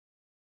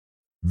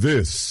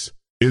This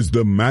is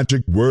the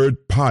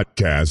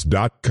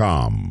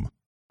magicwordpodcast.com.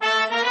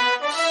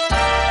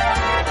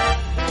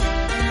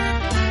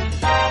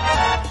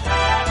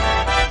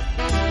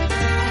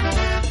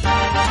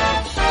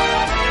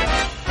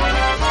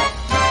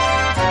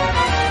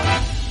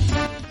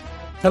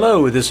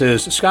 Hello, this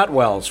is Scott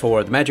Wells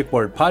for the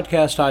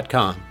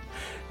magicwordpodcast.com.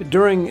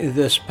 During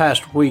this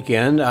past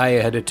weekend, I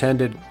had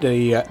attended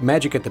the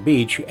Magic at the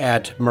Beach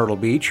at Myrtle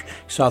Beach,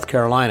 South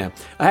Carolina.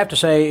 I have to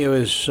say it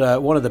was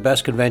one of the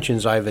best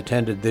conventions I've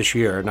attended this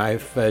year, and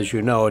I've, as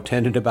you know,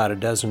 attended about a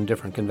dozen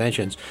different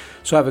conventions.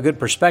 So I have a good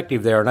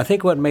perspective there, and I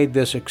think what made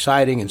this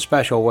exciting and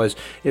special was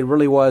it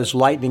really was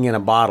lightning in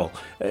a bottle.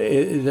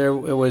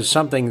 It was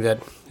something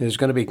that is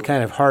going to be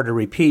kind of hard to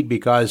repeat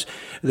because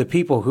the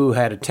people who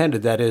had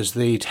attended, that is,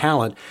 the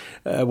talent,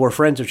 were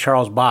friends of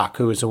Charles Bach,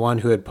 who was the one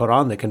who had put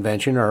on the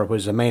convention, or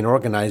was the main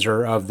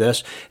organizer of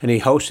this, and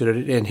he hosted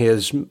it in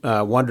his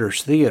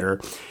Wonders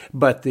Theater.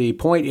 But the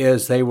point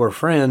is they were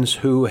friends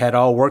who had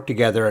all worked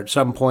together at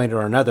some point or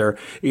another,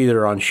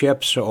 either on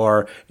ships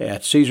or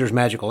at Caesar's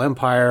Magical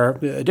Empire,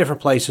 different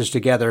places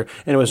together,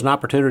 and it was an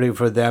opportunity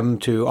for them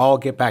to all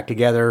get back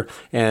together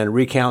and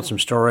recount some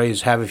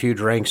stories, have a few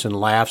drinks and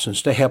laughs, and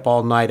stay up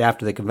all night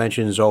after the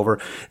convention is over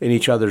in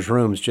each other's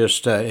rooms,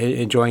 just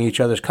enjoying each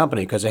other's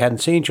company because they hadn't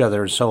seen each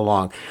other in so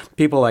long.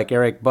 People like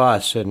Eric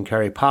Buss and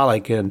Carrie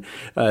Pollack and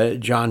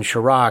John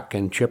Chirac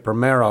and Chip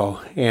Romero,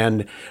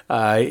 and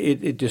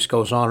it just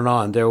goes on and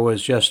on. There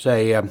was just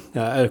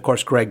of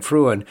course, Greg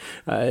Fruin,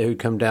 who'd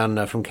come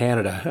down from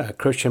Canada,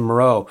 Christian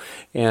Moreau,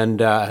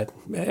 and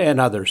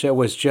others. It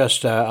was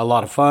just a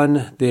lot of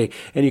fun. And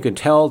you could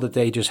tell that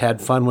they just had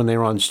fun when they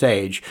were on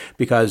stage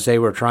because they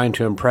were trying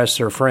to impress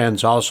their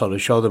friends also, to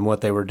show them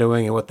what they were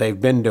doing and what they've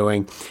been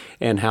doing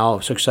and how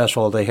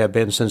successful they have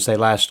been since they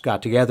last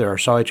got together or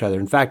saw each other.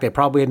 In fact, they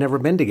probably had never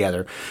been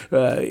together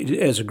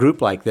as a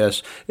group like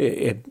this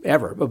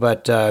ever.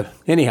 But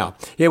anyhow,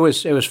 it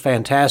was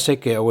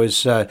fantastic. It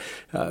was a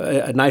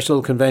nice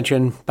little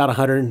convention, about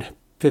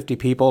 150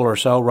 people or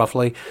so,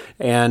 roughly,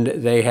 and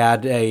they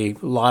had a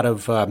lot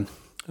of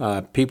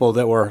people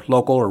that were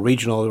local or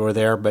regional that were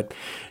there. But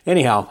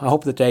anyhow, I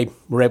hope that they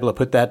were able to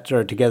put that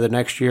together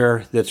next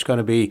year. That's going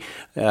to be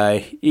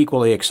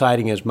equally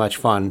exciting, as much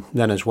fun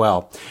then as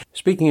well.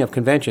 Speaking of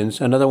conventions,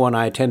 another one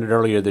I attended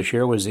earlier this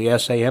year was the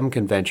SAM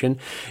convention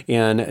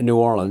in New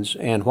Orleans.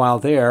 And while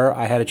there,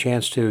 I had a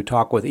chance to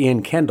talk with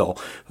Ian Kendall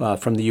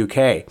from the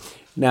UK.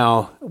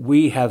 Now,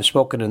 we have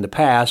spoken in the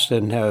past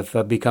and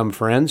have become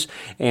friends,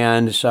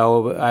 and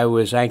so I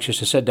was anxious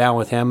to sit down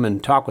with him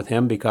and talk with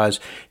him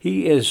because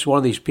he is one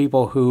of these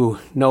people who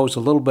knows a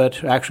little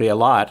bit, actually a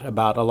lot,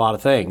 about a lot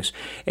of things,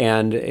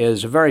 and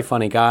is a very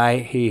funny guy.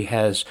 He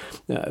has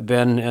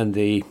been in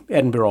the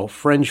Edinburgh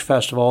Fringe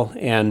Festival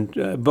and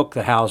booked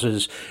the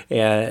houses,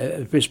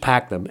 just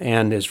packed them,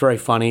 and is very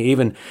funny,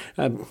 even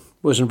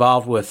was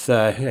involved with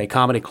a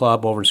comedy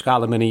club over in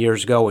Scotland many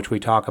years ago, which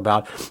we talk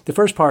about. The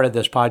first part of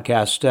this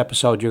podcast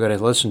episode you're going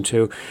to listen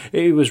to,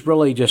 it was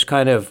really just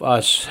kind of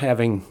us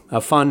having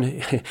a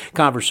fun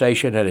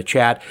conversation and a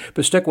chat.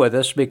 But stick with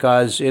us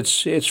because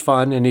it's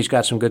fun and he's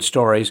got some good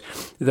stories.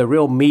 The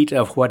real meat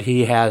of what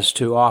he has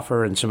to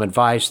offer and some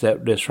advice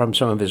that is from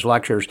some of his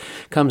lectures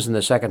comes in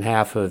the second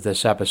half of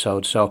this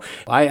episode. So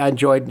I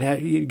enjoyed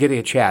getting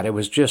a chat. It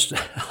was just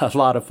a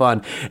lot of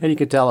fun, and you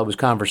could tell it was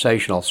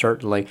conversational,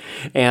 certainly.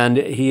 And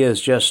he is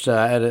just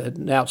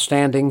an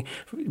outstanding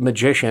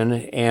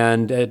magician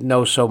and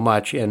knows so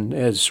much and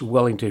is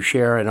willing to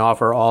share and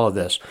offer all of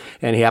this.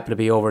 And he happened to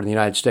be over in the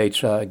United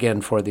States, again,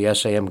 for the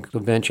SAM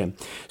convention.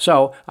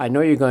 So I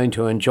know you're going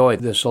to enjoy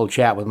this little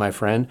chat with my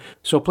friend.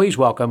 So please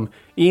welcome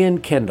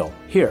Ian Kendall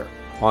here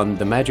on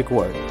The Magic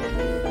Word.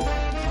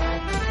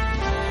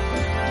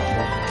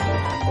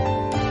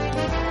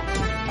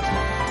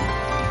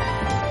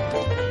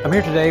 I'm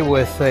here today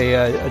with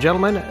a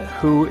gentleman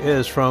who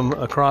is from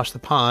across the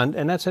pond,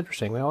 and that's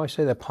interesting. We always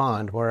say the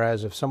pond,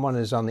 whereas if someone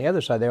is on the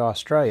other side, they're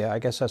Australia, I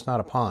guess that's not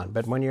a pond.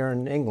 But when you're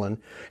in England,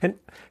 and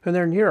when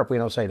they're in Europe, we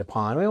don't say the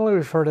pond. We only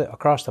refer to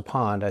across the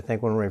pond, I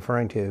think, when we're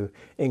referring to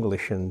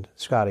English and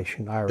Scottish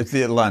and Irish. It's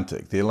the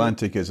Atlantic. The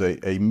Atlantic is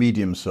a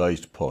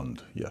medium-sized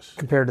pond, yes.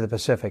 Compared to the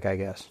Pacific, I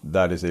guess.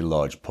 That is a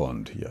large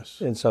pond,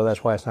 yes. And so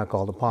that's why it's not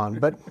called a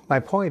pond. But my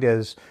point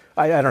is,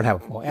 I don't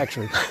have a point,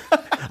 actually.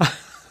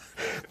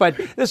 But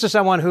this is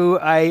someone who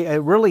I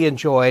really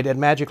enjoyed at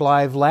Magic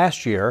Live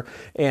last year,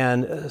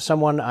 and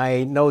someone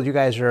I know you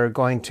guys are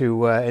going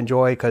to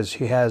enjoy because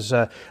he has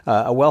a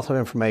wealth of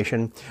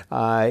information.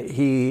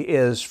 He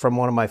is from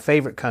one of my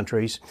favorite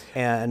countries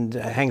and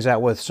hangs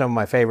out with some of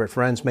my favorite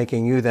friends,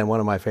 making you then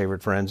one of my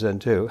favorite friends then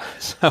too.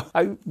 So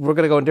we're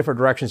going to go in different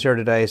directions here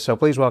today, so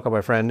please welcome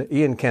my friend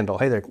Ian Kendall.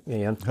 Hey there,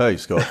 Ian. Hey,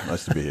 Scott.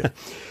 Nice to be here.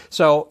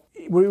 So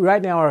we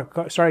right now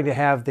are starting to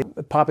have the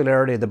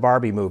popularity of the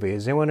Barbie movie.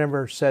 Has anyone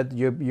ever said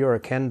you're a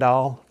Ken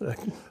doll?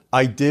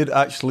 I did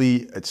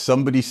actually.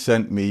 Somebody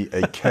sent me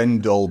a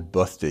Kendall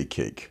birthday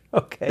cake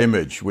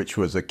image, which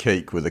was a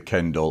cake with a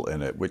Kendall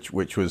in it, which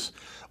was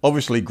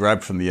obviously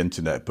grabbed from the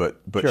internet, but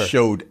Sure.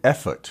 showed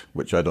effort,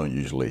 which I don't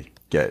usually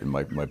get in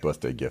my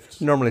birthday gifts.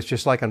 Normally it's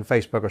just like on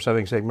Facebook or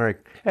something saying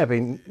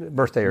happy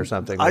birthday or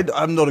something.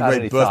 I'm not a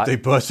great birthday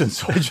person,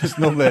 so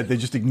they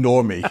just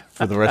ignore me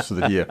for the rest of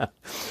the year.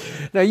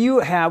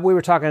 Now we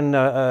were talking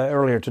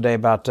earlier today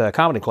about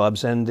comedy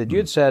clubs, and you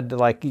had said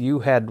like you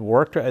had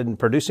worked in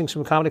producing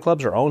some comedy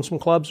clubs or owned some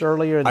clubs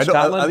earlier in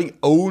Scotland? I think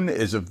own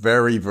is a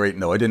very, very,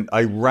 no, I didn't.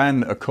 I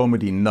ran a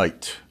comedy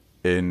night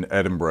in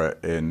Edinburgh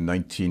in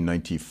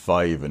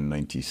 1995 and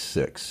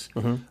 96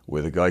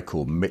 with a guy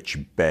called Mitch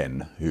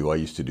Ben, who I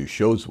used to do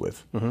shows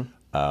with.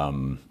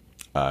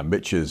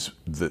 Mitch is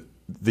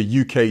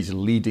the UK's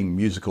leading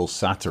musical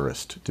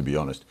satirist, to be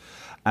honest.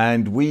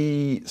 And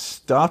we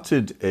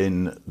started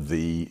in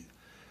the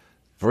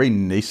very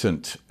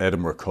nascent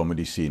Edinburgh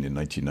comedy scene in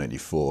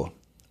 1994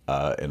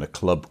 in a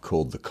club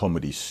called the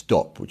Comedy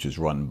Stop, which is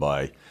run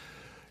by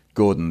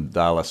Gordon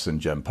Dallas and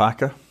Jem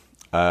Packer.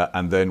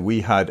 And then we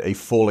had a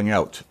falling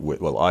out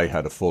I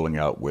had a falling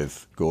out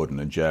with Gordon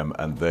and Jem,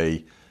 and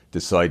they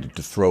decided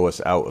to throw us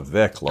out of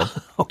their club.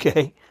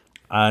 Okay.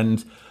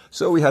 And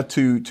so we had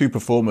two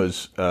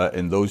performers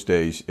in those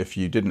days. If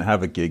you didn't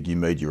have a gig, you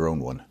made your own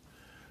one.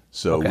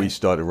 So we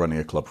started running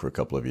a club for a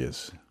couple of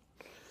years.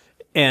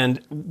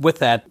 And with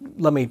that,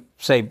 let me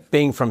say,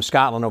 being from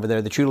Scotland over there,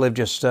 that you live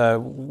just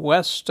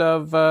west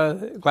of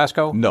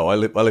Glasgow? No, I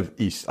live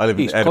east. I live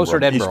east, in Edinburgh, closer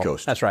to Edinburgh. East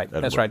Coast. That's right.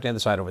 Edinburgh. That's right, the other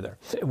side over there.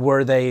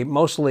 Were they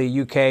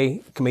mostly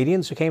UK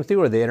comedians who came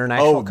through, or the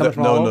international coming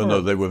from all over? No.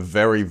 They were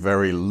very,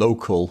 very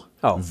local,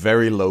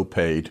 very low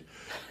paid.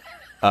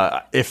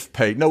 If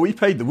paid. No, we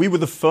paid them. We were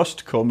the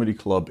first comedy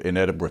club in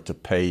Edinburgh to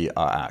pay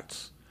our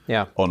acts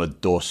on a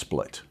door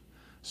split.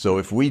 So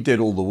if we did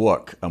all the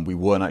work and we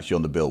weren't actually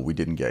on the bill, we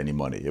didn't get any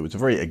money. It was a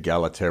very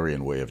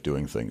egalitarian way of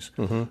doing things.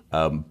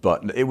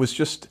 But it was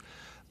just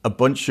a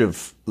bunch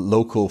of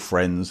local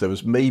friends. There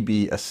was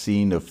maybe a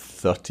scene of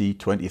 30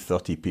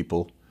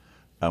 people,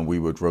 and we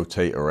would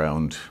rotate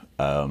around.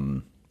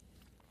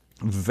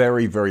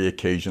 Very, very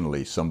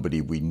occasionally, somebody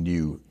we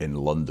knew in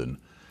London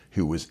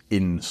who was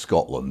in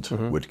Scotland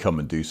would come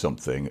and do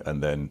something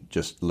and then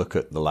just look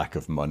at the lack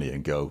of money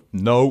and go,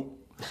 no.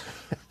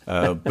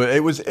 But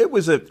it was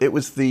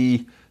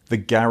the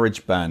garage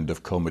band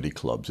of comedy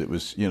clubs. It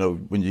was,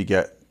 when you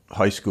get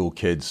high school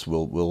kids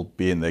will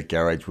be in their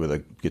garage with a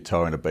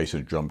guitar and a bass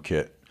and a drum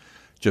kit,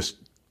 just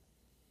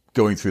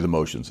going through the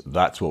motions.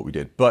 That's what we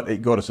did. But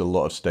it got us a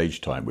lot of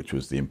stage time, which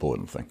was the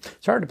important thing.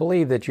 It's hard to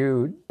believe that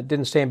you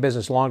didn't stay in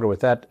business longer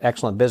with that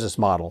excellent business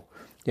model.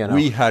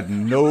 We had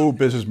no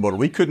business model.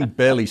 We couldn't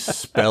barely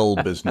spell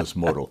business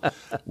model.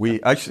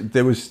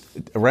 There was,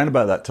 around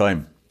about that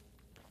time,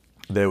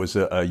 there was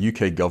a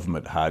UK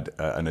government had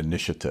an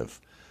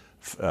initiative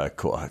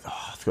called, I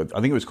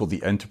think it was called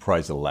the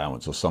Enterprise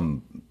Allowance or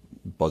some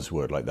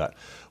buzzword like that,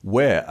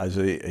 where as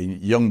a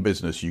young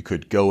business you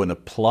could go and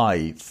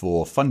apply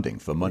for funding,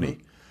 for money.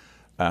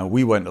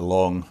 We went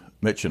along,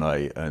 Mitch and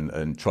I,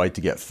 and tried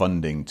to get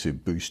funding to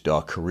boost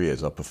our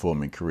careers, our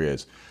performing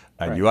careers.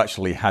 And you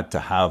actually had to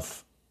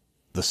have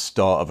the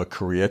start of a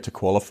career to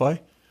qualify.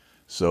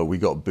 So we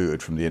got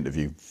booted from the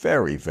interview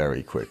very,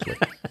 very quickly.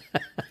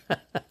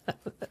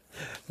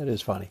 That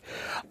is funny.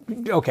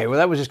 Okay, well,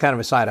 that was just kind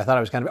of a side. I thought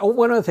it was kind of...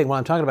 one other thing when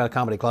I'm talking about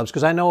comedy clubs,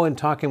 because I know in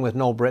talking with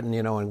Noel Britton,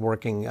 and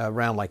working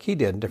around like he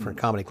did in different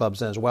comedy clubs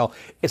then as well,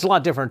 it's a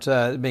lot different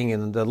being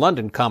in the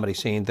London comedy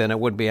scene than it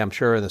would be, I'm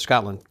sure, in the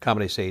Scotland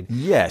comedy scene.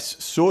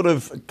 Yes,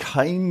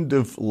 kind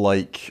of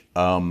like...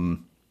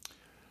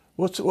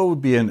 what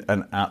would be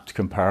an apt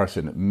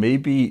comparison?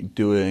 Maybe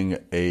doing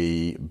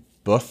a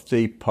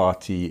birthday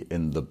party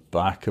in the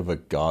back of a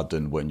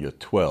garden when you're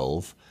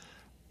 12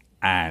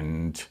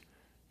 and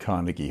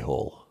Carnegie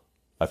Hall.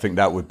 I think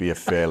that would be a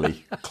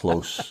fairly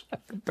close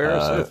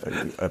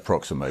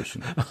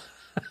approximation.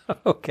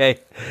 Okay,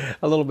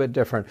 a little bit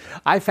different.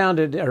 I found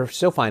it, or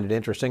still find it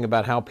interesting,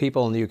 about how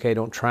people in the UK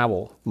don't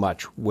travel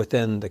much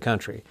within the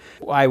country.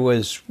 I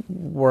was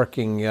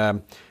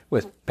working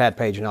with Pat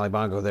Page and Ali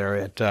Bongo there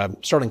at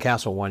Stirling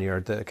Castle one year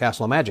at the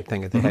Castle of Magic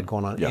thing that they had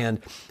going on. Yeah.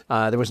 And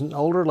there was an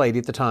older lady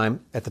at the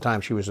time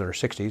she was in her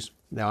 60s.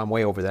 Now I'm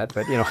way over that,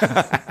 but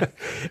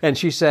and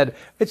she said,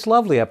 "It's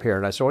lovely up here."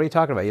 And I said, "What are you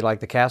talking about? You like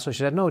the castle?" She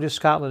said, "No, just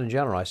Scotland in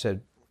general." I said,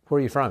 "Where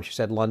are you from?" She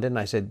said, "London."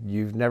 I said,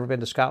 "You've never been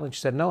to Scotland?"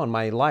 She said, "No, in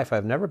my life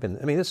I've never been.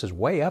 I mean, this is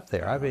way up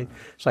there." I mean,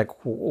 it's like,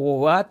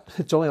 what?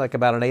 It's only like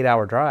about an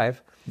 8-hour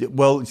drive.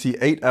 Well, see,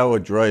 8-hour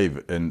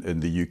drive in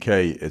the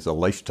UK is a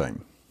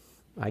lifetime.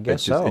 I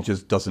guess so. It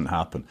just doesn't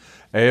happen.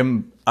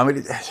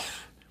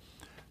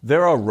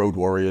 There are road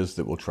warriors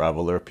that will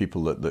travel. There are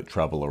people that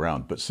travel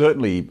around. But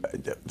certainly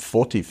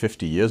 40,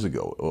 50 years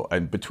ago,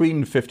 and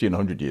between 50 and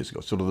 100 years ago,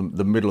 sort of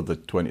the middle of the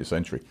 20th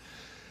century,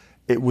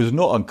 it was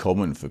not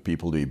uncommon for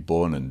people to be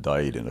born and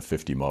died in a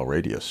 50-mile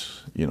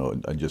radius,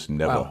 and just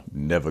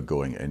never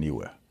going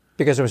anywhere.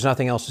 Because there was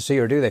nothing else to see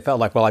or do. They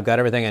felt like, well, I've got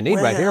everything I need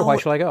right here. Why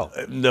should I go?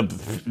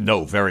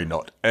 No, very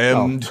not.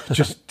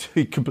 Just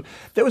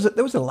there was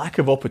a lack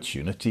of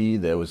opportunity.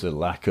 There was a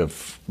lack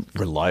of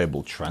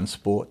reliable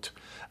transport.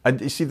 And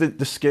you see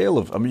the scale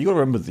of. You got to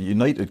remember the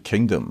United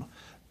Kingdom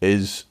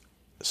is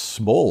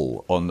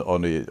small on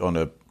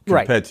a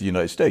compared to the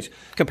United States.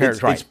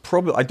 It's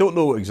probably, I don't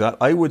know exactly,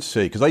 I would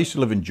say, because I used to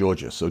live in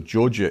Georgia, so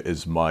Georgia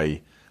is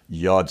my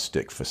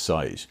yardstick for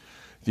size.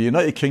 The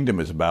United Kingdom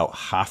is about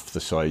half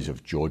the size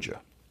of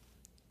Georgia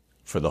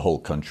for the whole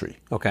country.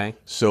 Okay.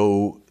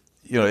 So,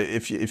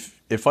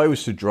 if I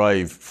was to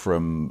drive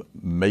from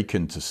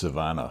Macon to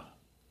Savannah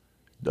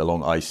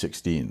along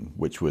I-16,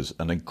 which was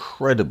an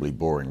incredibly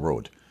boring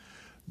road,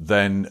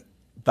 then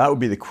that would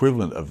be the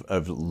equivalent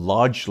of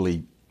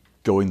largely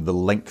going the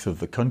length of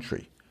the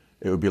country.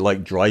 It would be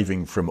like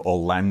driving from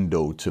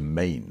Orlando to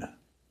Maine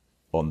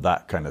on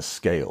that kind of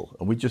scale,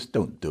 and we just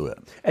don't do it.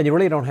 And you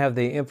really don't have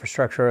the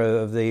infrastructure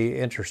of the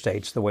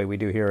interstates the way we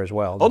do here as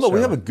well. Oh, no, we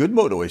have a good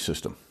motorway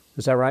system.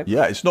 Is that right?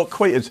 Yeah, it's not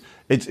quite as...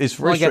 It's very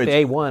strange. I got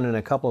the A1 and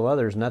a couple of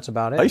others, and that's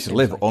about it. I used to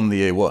live on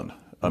the A1.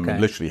 I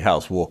mean, literally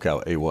house, walk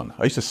out A1.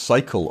 I used to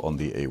cycle on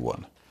the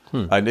A1.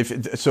 And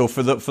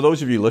for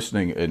those of you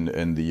listening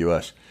in the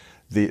US,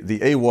 the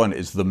A1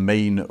 is the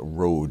main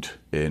road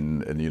in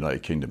the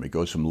United Kingdom. It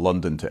goes from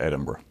London to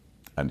Edinburgh,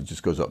 and it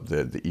just goes up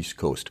the east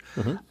coast.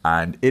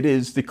 And it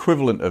is the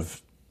equivalent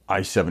of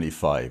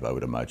I-75, I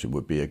would imagine,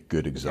 would be a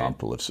good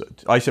example of...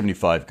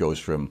 I-75 goes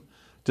from...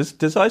 Does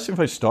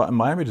I-75 start in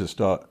Miami? Does it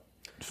start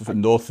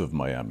north of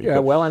Miami? Yeah,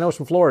 well, I know it's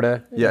from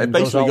Florida. Yeah, it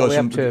basically goes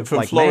from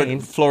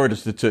like Florida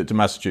to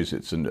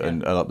Massachusetts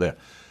and up there.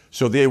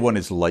 So the A1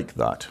 is like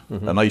that.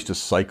 And I used to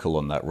cycle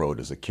on that road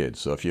as a kid.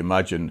 So if you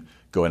imagine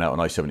going out on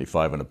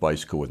I-75 on a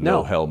bicycle with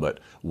no helmet,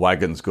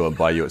 wagons going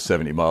by you at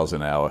 70 miles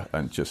an hour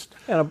and just...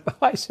 And a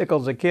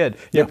bicycle as a kid.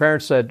 Your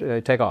parents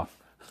said, take off.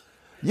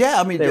 Yeah,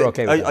 I mean, they were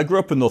okay with I grew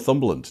up in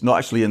Northumberland, not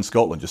actually in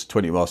Scotland, just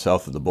 20 miles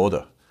south of the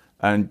border.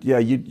 And yeah,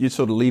 you'd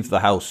sort of leave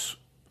the house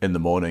in the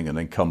morning and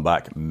then come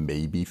back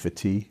maybe for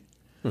tea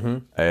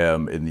in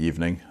the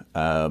evening.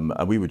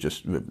 And we were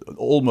just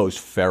almost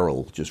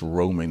feral, just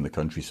roaming the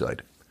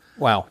countryside.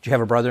 Wow. Do you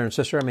have a brother and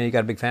sister? I mean, you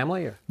got a big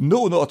family? Or?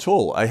 No, not at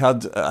all. I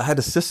had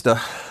a sister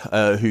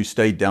who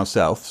stayed down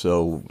south,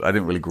 so I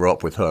didn't really grow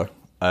up with her.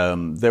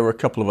 There were a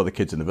couple of other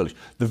kids in the village.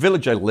 The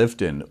village I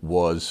lived in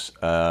was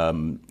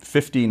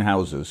 15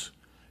 houses.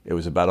 It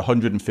was about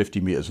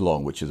 150 meters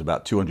long, which is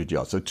about 200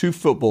 yards. So 2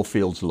 football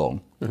fields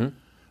long,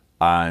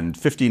 and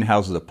 15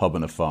 houses, a pub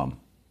and a farm.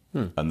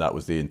 And that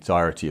was the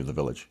entirety of the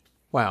village.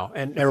 Wow.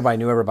 And everybody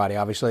knew everybody,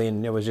 obviously,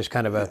 and it was just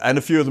kind of a... And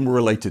a few of them were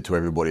related to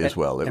everybody as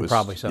well. It was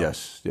probably so.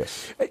 Yes.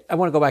 I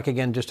want to go back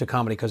again just to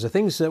comedy, because the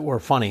things that were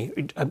funny,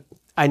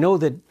 I know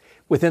that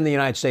within the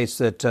United States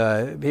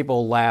that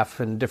people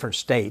laugh in different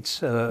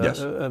states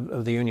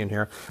of the Union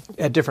here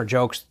at different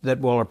jokes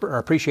that are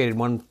appreciated in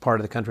one part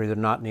of the country that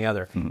are not in the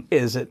other.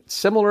 Is it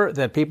similar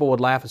that people would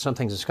laugh at some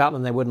things in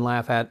Scotland they wouldn't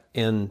laugh at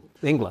in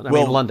England? I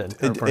mean, London.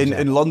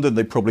 In London,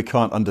 they probably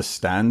can't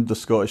understand the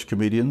Scottish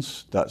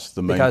comedians. That's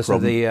the main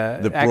problem.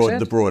 Because of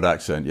the broad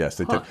accent. Yes,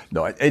 they do.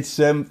 No,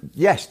 it's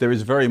yes, there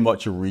is very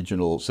much a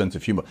regional sense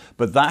of humor,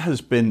 but that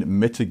has been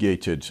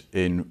mitigated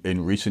in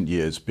recent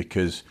years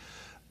because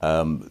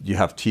you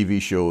have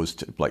TV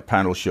shows like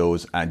panel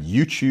shows and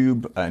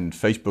YouTube and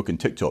Facebook and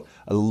TikTok.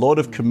 A lot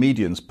of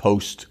comedians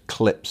post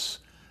clips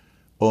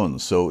on.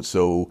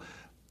 So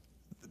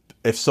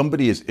if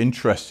somebody is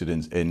interested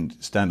in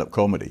stand-up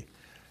comedy,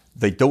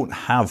 they don't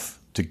have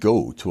to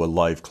go to a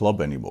live club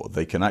anymore.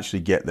 They can actually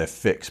get their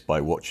fix by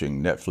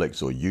watching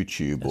Netflix or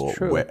YouTube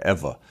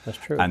wherever. That's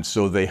true. And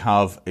so they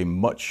have a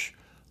much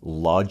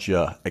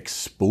larger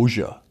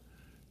exposure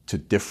to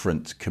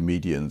different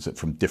comedians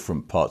from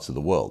different parts of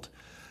the world.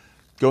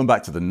 Going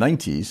back to the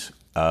 90s,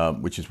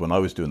 which is when I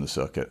was doing the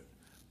circuit,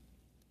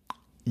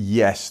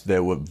 yes,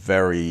 there were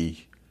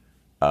very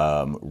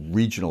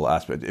regional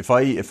aspects.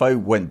 If I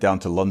went down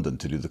to London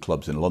to do the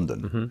clubs in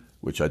London,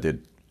 which I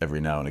did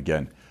every now and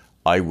again,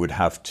 I would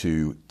have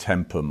to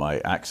temper my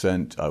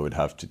accent. I would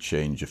have to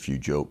change a few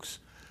jokes.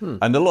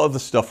 And a lot of the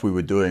stuff we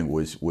were doing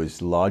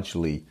was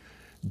largely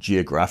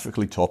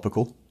geographically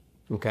topical.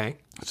 Okay.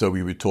 So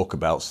we would talk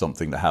about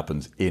something that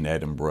happens in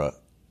Edinburgh,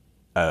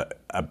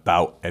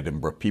 about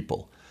Edinburgh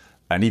people.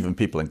 And even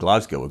people in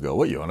Glasgow would go,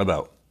 what are you on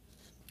about?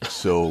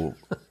 So...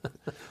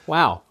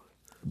 Wow.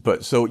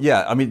 But so,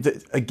 yeah, I mean,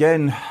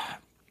 again,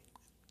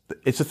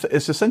 it's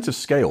a sense of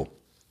scale.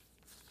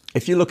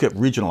 If you look at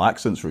regional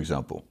accents, for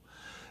example,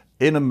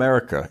 in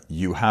America,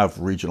 you have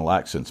regional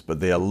accents,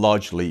 but they are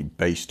largely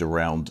based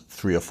around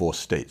 3 or 4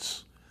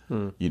 states.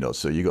 You know,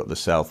 so you got the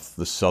South,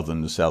 the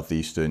Southern, the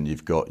Southeastern,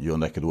 you've got your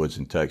neck of the woods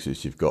in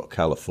Texas, you've got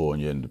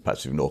California and the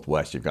Pacific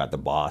Northwest, you've got the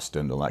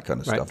Boston, all that kind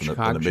of stuff,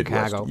 Chicago, and the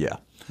Midwest. Chicago. Yeah.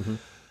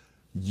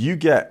 You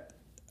get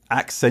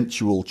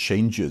accentual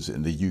changes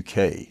in the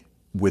UK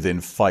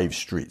within 5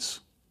 streets.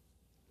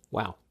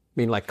 Wow. I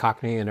mean, like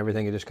Cockney and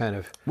everything, it just kind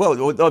of...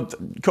 Well,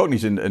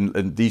 Cockney's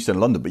in East End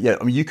London, but yeah,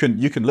 I mean, you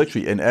can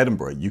literally, in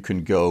Edinburgh, you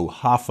can go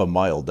half a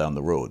mile down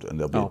the road and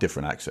there'll be a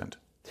different accent.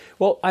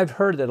 Well, I've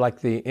heard that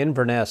like the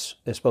Inverness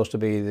is supposed to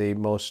be the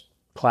most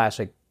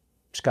classic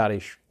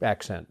Scottish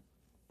accent.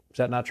 Is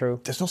that not true?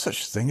 There's no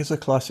such thing as a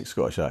classic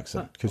Scottish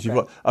accent because you've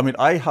got. I mean,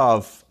 I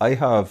have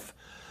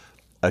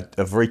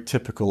a very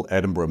typical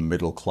Edinburgh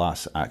middle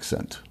class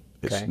accent.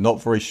 It's Okay.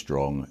 not very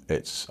strong.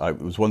 It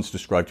was once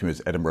described to me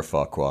as Edinburgh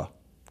Farquhar,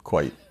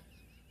 quite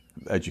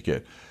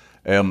educated.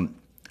 And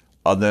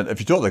then if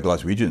you talk to the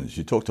Glaswegians,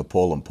 you talk to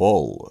Paul and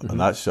Paul on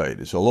that side,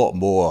 it's a lot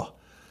more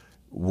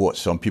what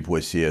some people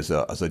would see as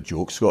a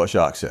joke Scottish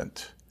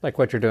accent. Like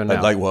what you're doing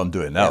now. Like what I'm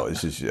doing now.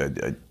 This is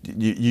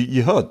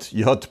you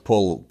heard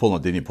Paul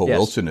Nardini and Paul Yes.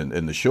 Wilson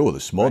in the show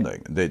this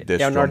morning. Right. They're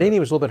stronger. Nardini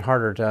was a little bit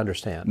harder to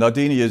understand.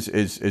 Nardini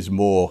is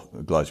more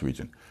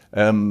Glaswegian.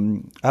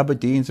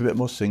 Aberdeen's a bit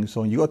more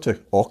sing-song. You got to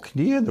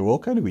Orkney and they're all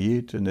kind of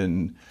weird. And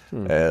then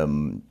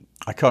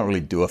I can't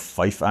really do a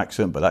Fife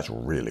accent, but that's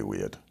really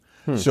weird.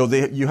 So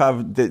you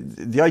have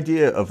the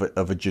idea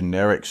of a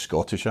generic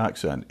Scottish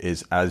accent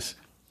is as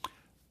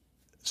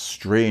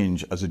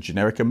strange as a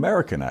generic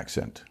American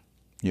accent.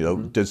 You know,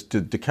 do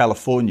the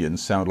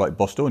Californians sound like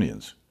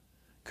Bostonians?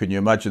 Can you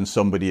imagine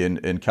somebody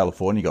in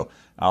California go,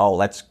 "Oh,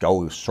 let's go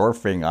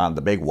surfing on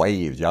the big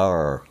waves"?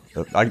 Yar.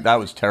 That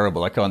was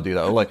terrible. I can't do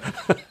that. I'm like,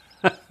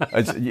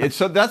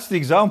 so that's the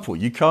example.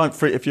 You can't,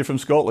 if you're from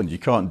Scotland, you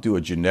can't do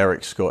a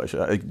generic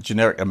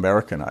generic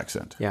American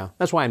accent. Yeah,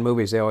 that's why in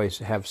movies they always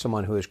have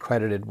someone who is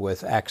credited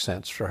with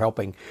accents for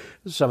helping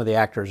some of the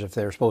actors if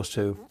they're supposed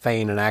to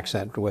feign an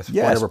accent with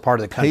whatever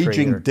part of the country.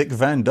 Paging Dick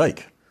Van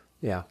Dyke.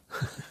 Yeah.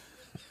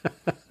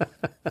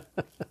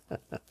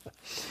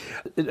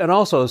 And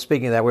also,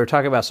 speaking of that, we were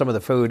talking about some of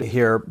the food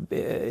here.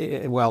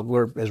 Well,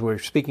 we're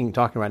talking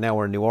right now,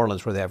 we're in New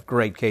Orleans where they have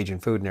great Cajun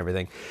food and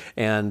everything.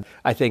 And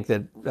I think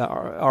that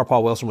our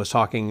Paul Wilson was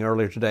talking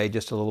earlier today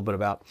just a little bit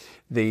about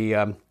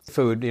the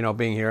food,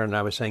 being here. And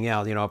I was saying,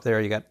 up there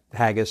you got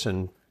haggis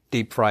and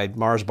deep fried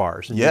Mars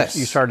bars. And yes.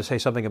 You started to say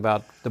something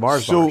about the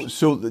Mars bars.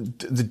 So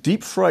the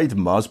deep fried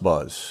Mars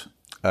bars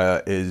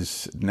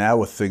is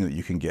now a thing that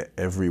you can get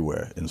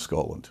everywhere in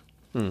Scotland.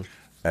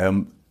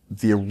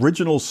 The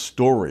original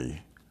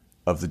story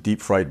of the deep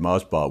fried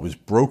Mars bar was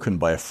broken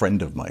by a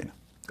friend of mine,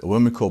 a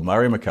woman called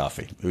Mary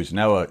McCarthy, who's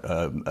now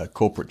a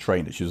corporate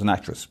trainer. She was an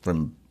actress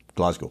from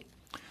Glasgow.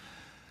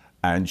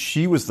 And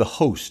she was the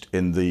host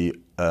in the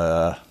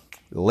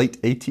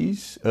late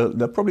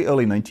 80s, probably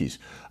early 90s,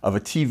 of a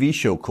TV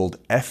show called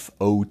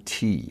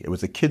FOT. It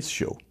was a kids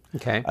show.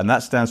 Okay. And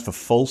that stands for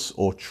False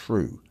or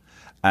True.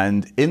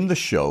 And in the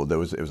show, it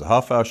was a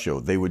half-hour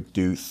show. They would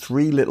do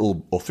 3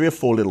 or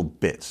 4 little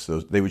bits. So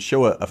they would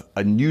show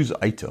a news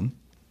item,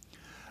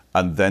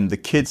 and then the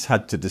kids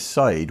had to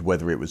decide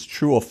whether it was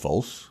true or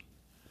false.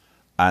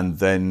 And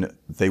then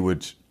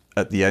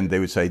at the end, they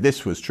would say,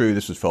 "This was true,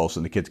 this was false,"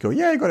 and the kids go,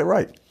 "Yeah, you got it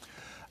right."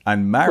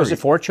 And Mary, was it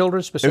for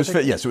children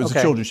specifically? Yes, it was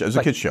a children's show. It was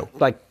a kids show,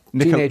 like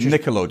teenagers?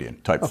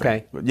 Nickelodeon type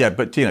thing. Yeah,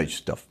 but teenage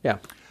stuff. Yeah.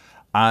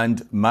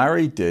 And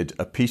Mary did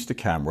a piece to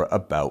camera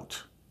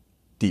about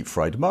deep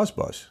fried Mars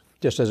bars.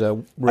 Just as a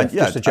riff,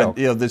 just a joke.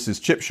 And, there's this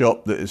chip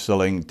shop that is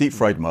selling deep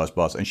fried Mars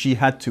bars, and she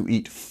had to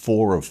eat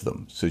 4 of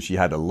them. So she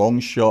had a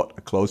long shot,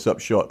 a close-up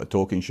shot, a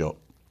talking shot.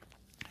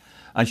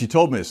 And she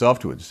told me this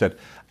afterwards. She said,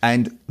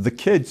 and the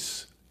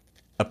kids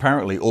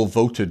apparently all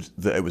voted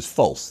that it was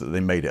false, that they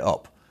made it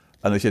up.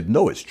 And they said,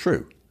 no, it's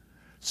true.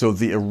 So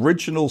the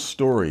original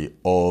story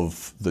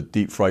of the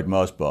deep fried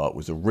Mars bar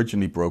was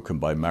originally broken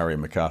by Mary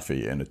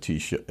McCarthy in a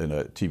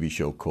TV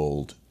show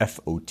called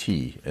FOT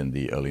in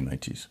the early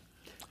 90s.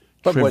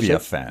 Trivia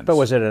fans. But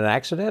was it an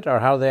accident, or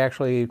how they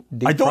actually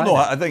deep I don't know.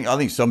 it? I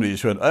think somebody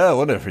just went, "Oh, I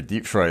wonder if we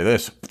deep fry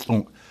this."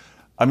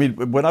 I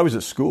mean, when I was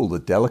at school, the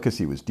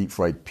delicacy was deep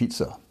fried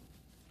pizza.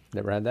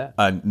 Never had that.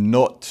 And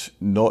not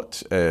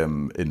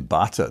in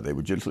batter. They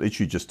would literally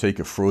just take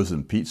a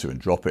frozen pizza and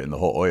drop it in the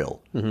hot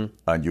oil.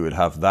 And you would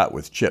have that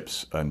with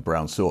chips and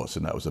brown sauce,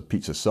 and that was a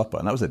pizza supper.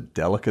 And that was a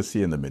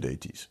delicacy in the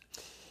mid-'80s.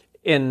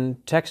 In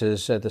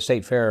Texas, at the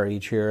State Fair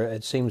each year,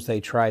 it seems they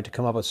try to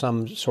come up with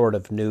some sort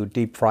of new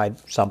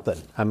deep-fried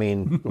something. I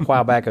mean, a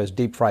while back it was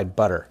deep-fried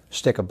butter,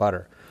 stick of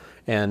butter.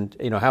 And,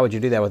 how would you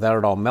do that without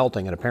it all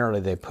melting? And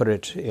apparently they put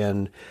it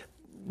in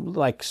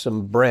like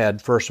some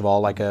bread, first of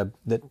all, like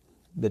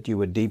that you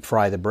would deep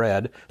fry the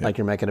bread, like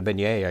you're making a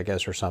beignet, I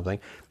guess, or something.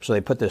 So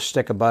they put this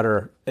stick of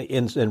butter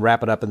in and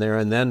wrap it up in there,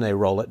 and then they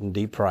roll it and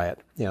deep fry it.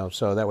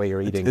 So that way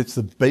you're eating. It's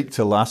the baked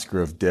Alaska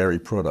of dairy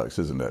products,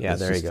 isn't it? Yeah,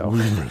 there you go.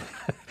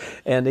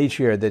 And each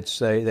year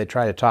they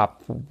try to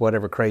top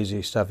whatever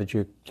crazy stuff that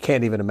you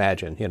can't even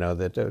imagine,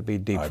 that would be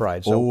deep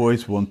fried. I've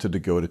always wanted to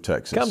go to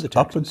Texas. Come to Texas.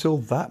 Up until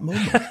that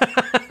moment.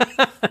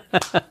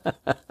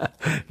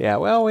 Yeah,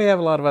 well, we have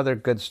a lot of other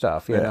good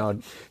stuff,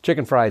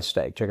 chicken fried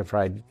steak, chicken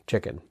fried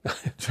chicken.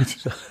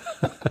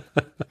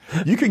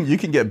 You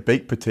can get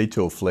baked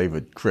potato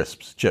flavored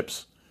crisps,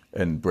 chips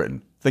in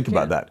Britain. Think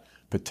about that.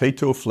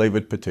 Potato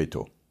flavored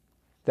potato.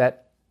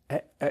 That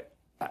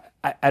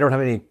I don't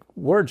have any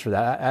words for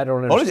that. I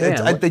don't understand.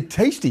 Honestly, they're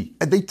tasty.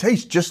 They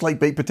taste just like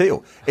baked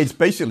potato. It's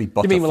basically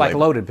butter. You mean like flavor.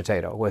 loaded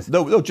potato with?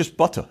 No, just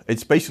butter.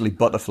 It's basically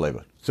butter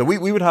flavor. So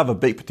we would have a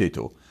baked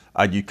potato,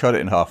 and you cut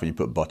it in half and you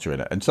put butter in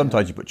it, and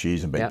sometimes you put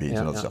cheese and baked beans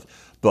and other stuff.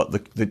 But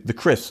the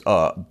crisps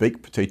are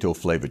baked potato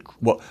flavored.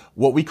 What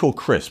we call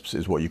crisps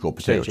is what you call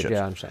potato chips.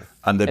 Yeah, I'm saying.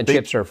 And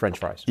chips are French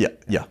fries.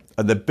 Yeah,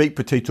 and they're baked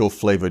potato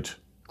flavored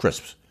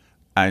crisps.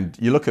 And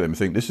you look at them and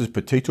think, this is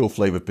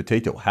potato-flavored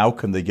potato. How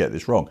can they get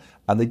this wrong?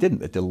 And they didn't.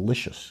 They're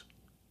delicious.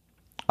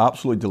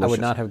 Absolutely delicious. I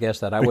would not have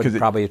guessed that. I would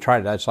probably have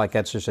tried it. It's like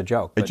that's just a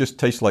joke. It just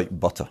tastes like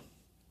butter.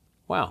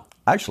 Wow.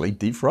 Actually,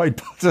 deep-fried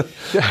butter.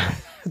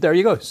 There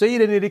you go. So you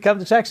didn't need to come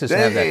to Texas to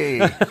have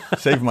that.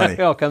 Save money. It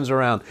all comes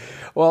around.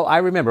 Well, I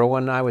remember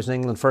when I was in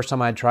England, first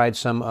time I tried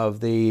some of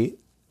the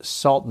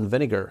salt and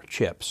vinegar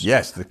chips.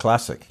 Yes, the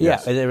classic. Yeah,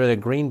 Yes. they were in a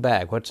green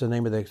bag. What's the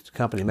name of the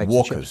company that makes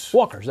Walkers. the chips?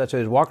 Walkers. That's what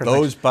it is. Walkers.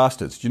 Those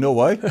bastards. Do you know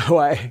why?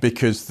 Why?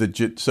 Because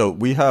so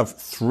we have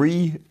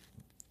 3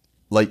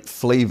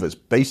 flavors,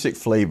 basic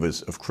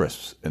flavors of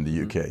crisps in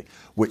the UK,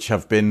 which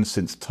have been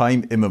since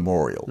time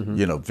immemorial.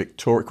 You know,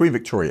 Queen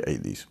Victoria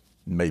ate these.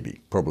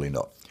 Maybe, probably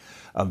not.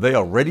 And they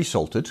are ready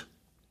salted,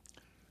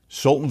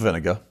 salt and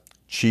vinegar,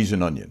 cheese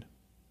and onion.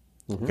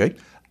 Okay?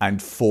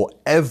 And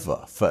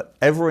forever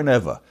and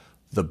ever,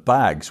 the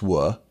bags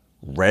were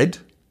red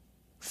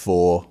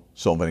for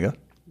salt and vinegar,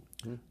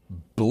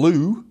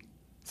 blue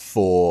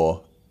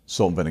for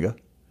salt and vinegar,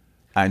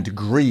 and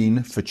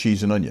green for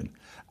cheese and onion.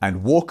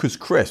 And Walker's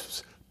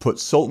Crisps put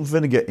salt and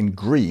vinegar in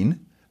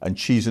green and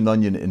cheese and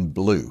onion in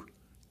blue,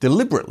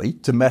 deliberately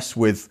to mess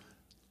with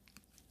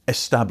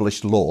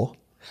established law.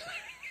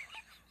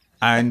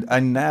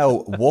 And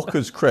now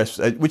Walker's Crisps,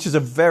 which is a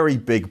very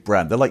big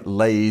brand, they're like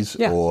Lay's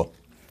or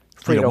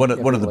one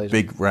of the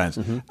big brands,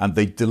 and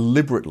they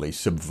deliberately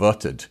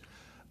subverted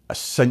a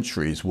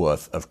century's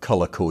worth of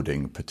color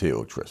coding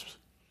potato crisps.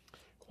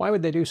 Why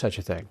would they do such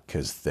a thing?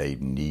 Because they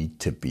need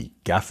to be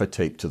gaffer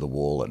taped to the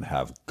wall and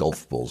have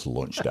golf balls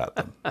launched at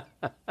them.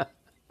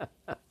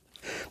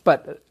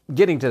 But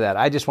getting to that,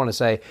 I just want to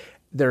say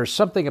there's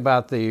something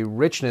about the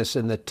richness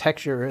and the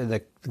texture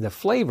and the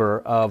flavor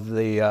of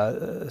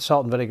the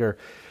salt and vinegar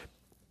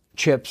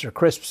chips or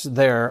crisps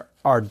there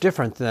are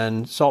different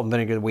than salt and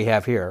vinegar that we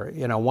have here.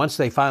 You know, once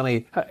they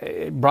finally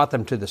brought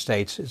them to the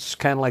States, it's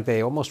kind of like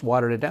they almost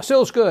watered it down.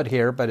 Still is good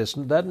here, but it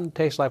doesn't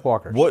taste like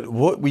Walker's.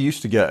 What we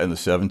used to get in the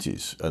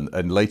 70s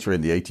and later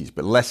in the 80s,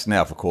 but less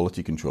now for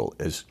quality control,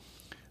 is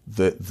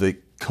the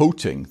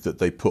coating that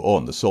they put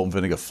on, the salt and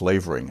vinegar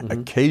flavoring.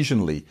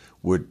 Occasionally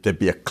there'd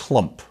be a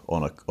clump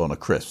on a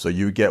crisp. So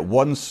you get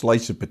one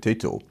slice of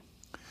potato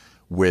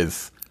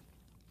with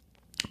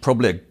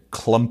probably a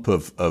clump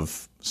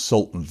of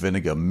salt and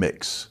vinegar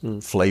mix,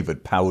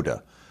 flavored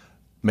powder,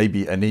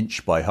 maybe 1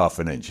 inch by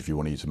 1/2 inch if you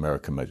want to use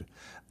American measure.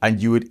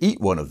 And you would eat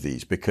one of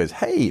these because,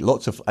 hey,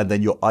 and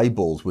then your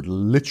eyeballs would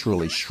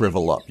literally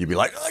shrivel up. You'd be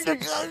like,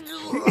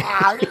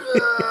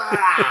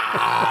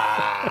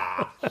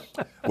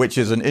 which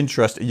is an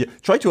interesting,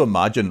 try to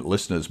imagine,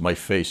 listeners, my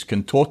face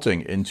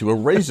contorting into a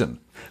raisin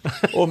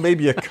or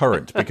maybe a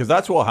currant, because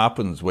that's what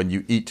happens when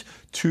you eat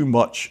too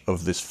much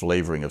of this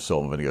flavoring of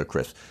salt and vinegar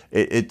crisps.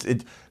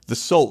 The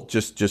salt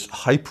just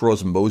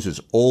hyperosmoses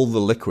all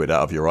the liquid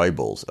out of your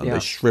eyeballs and they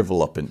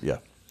shrivel up.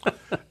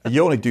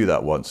 You only do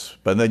that once,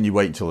 but then you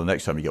wait until the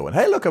next time you go and,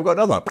 hey, look, I've got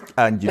another.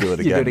 And you do it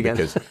again,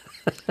 because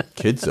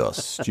kids are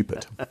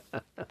stupid.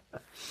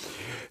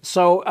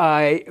 So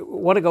I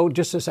want to go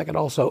just a second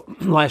also.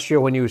 Last year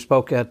when you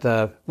spoke at,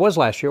 was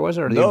last year, was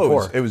it? Or the year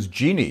before? It was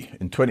Genie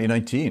in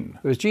 2019.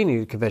 It was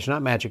Genie convention,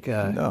 not Magic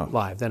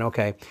Live. Then,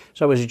 okay.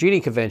 So it was a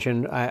Genie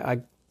convention.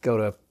 I go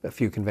to a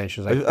few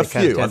conventions. A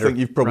few. I think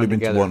you've probably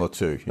been to 1 or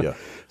 2, yeah.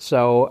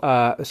 So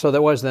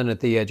there was then at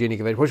the Genie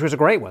convention, which was a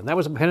great one. That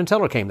was Penn and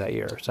Teller came that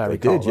year, as I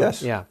recall. They did,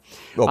 yes. Yeah.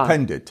 Well,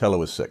 Penn did. Teller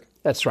was sick.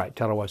 That's right.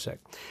 Teller was sick.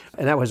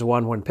 And that was the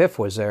one when Piff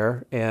was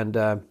there, and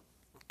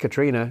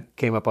Katrina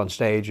came up on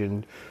stage,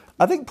 and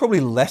I think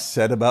probably less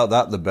said about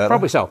that, the better.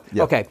 Probably so.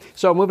 Yeah. Okay,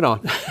 so moving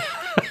on.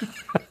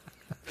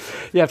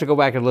 You have to go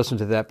back and listen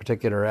to that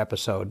particular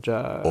episode.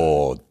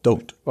 Or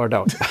don't. Or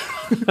don't.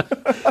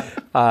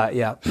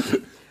 Yeah.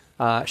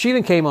 She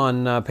then came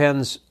on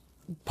Penn's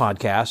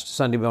podcast,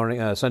 Sunday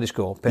morning, Sunday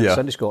School, Penn's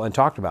Sunday School, and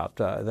talked about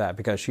that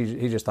because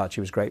he just thought she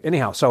was great.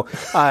 Anyhow, so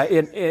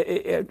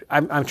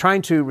I'm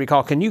trying to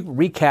recall. Can you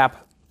recap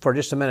for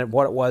just a minute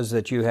what it was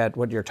that you had,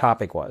 what your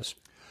topic was?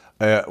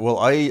 Well,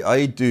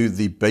 I do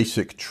the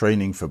basic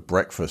training for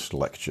breakfast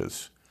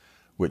lectures,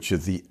 which are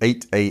the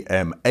 8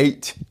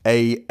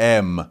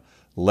 a.m.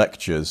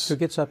 lectures. Who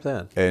gets up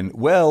then? And,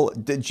 well,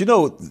 did you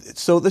know,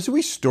 so there's a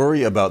wee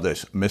story about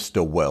this,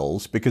 Mr.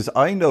 Wells, because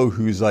I know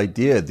whose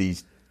idea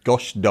these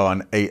gosh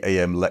darn 8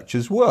 a.m.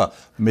 lectures were,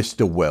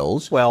 Mr.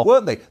 Wells. Well,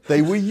 weren't they?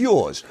 They were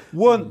yours,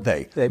 weren't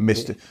they,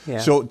 Mr. Yeah.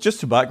 So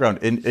just to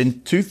background,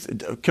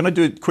 can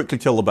I quickly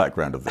tell the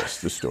background of the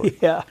story?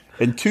 Yeah.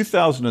 In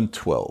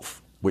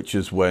 2012, which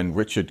is when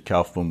Richard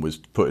Kaufman was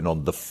putting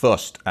on the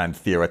first and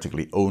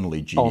theoretically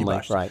only Genie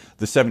Bash, right.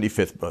 the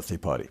 75th birthday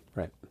party.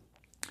 Right.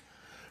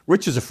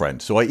 Rich is a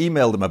friend, so I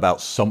emailed him about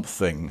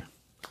something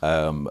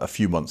a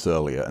few months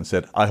earlier and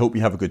said, I hope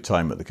you have a good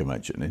time at the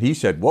convention. And he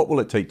said, what will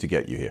it take to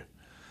get you here?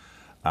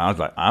 And I was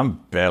like,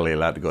 I'm barely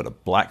allowed to go to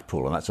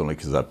Blackpool, and that's only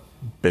because I've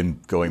been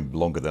going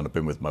longer than I've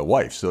been with my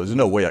wife, so there's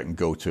no way I can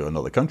go to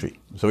another country.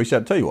 So he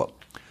said, tell you what,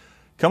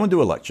 come and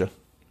do a lecture.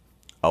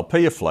 I'll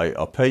pay your flight,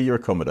 I'll pay your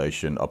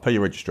accommodation, I'll pay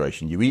your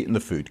registration, you eat in the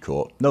food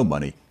court, no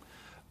money,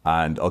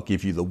 and I'll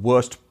give you the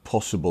worst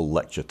possible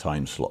lecture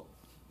time slot.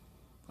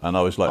 And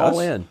I was like,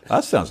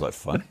 that sounds like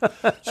fun.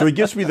 So he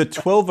gives me the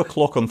 12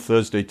 o'clock on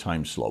Thursday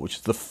time slot, which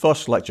is the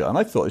first lecture. And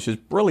I thought this is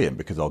brilliant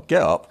because I'll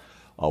get up,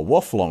 I'll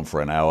waffle on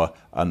for an hour,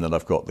 and then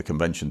I've got the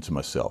convention to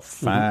myself.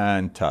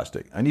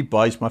 Fantastic. And he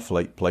buys my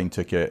plane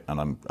ticket,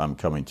 and I'm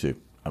coming to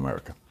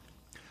America.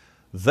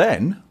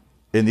 Then,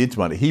 in the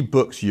interval, he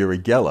books Uri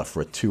Geller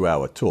for a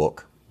 2-hour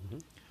talk.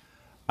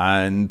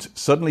 And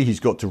suddenly he's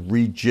got to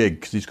rejig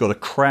because he's got to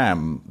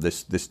cram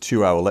this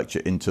 2-hour lecture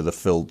into the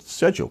filled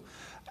schedule.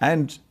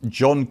 And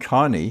John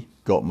Carney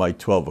got my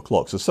 12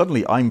 o'clock. So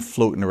suddenly I'm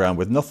floating around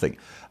with nothing.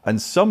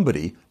 And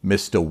somebody,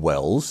 Mr.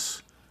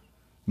 Wells,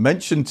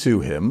 mentioned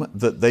to him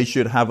that they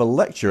should have a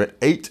lecture at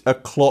 8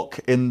 o'clock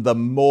in the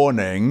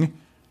morning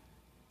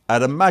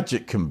at a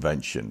magic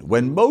convention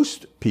when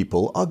most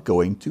people are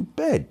going to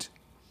bed.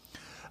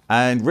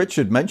 And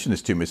Richard mentioned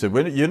this to me. He said,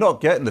 you're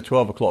not getting the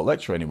 12 o'clock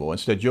lecture anymore.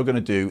 Instead, you're going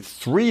to do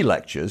 3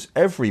 lectures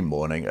every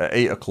morning at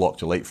 8 o'clock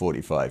till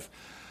 8:45.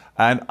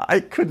 And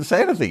I couldn't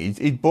say anything.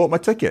 He'd bought my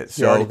ticket.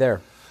 So you're already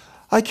there.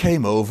 I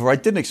came over. I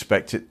didn't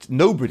expect it.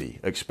 Nobody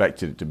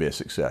expected it to be a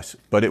success,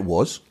 but it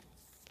was.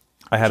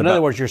 So in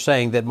other words, you're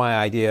saying that my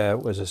idea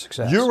was a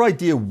success. Your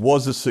idea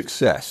was a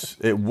success.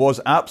 It was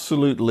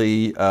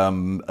absolutely,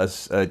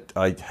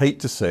 I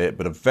hate to say it,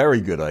 but a very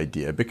good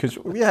idea because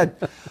we had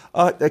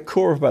a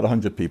core of about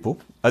 100 people.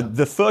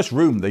 The first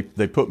room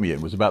they put me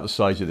in was about the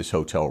size of this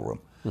hotel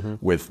room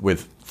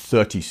with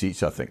 30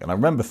 seats, I think. And I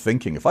remember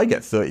thinking, if I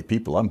get 30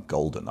 people, I'm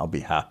golden. I'll be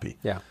happy.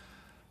 Yeah.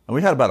 And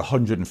we had about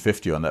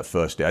 150 on that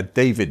first day. I had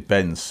David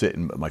Benz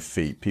sitting at my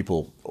feet,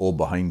 people all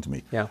behind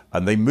me. Yeah.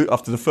 And they moved,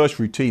 after the first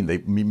routine, they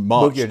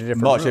marched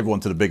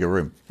everyone to the bigger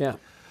room. Yeah.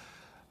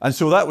 And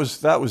so that was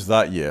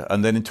that year.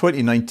 And then in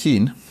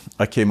 2019,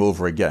 I came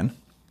over again.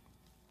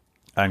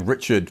 And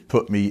Richard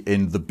put me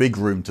in the big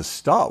room to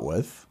start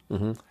with.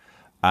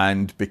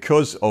 And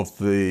because of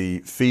the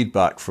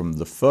feedback from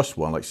the first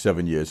one, like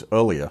 7 years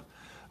earlier,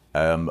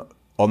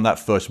 on that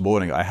first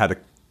morning, I had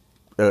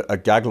a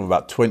gaggle of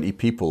about 20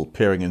 people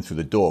peering in through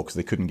the door because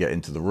they couldn't get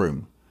into the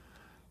room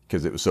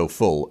because it was so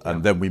full.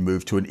 And then we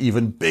moved to an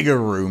even bigger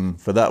room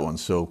for that one.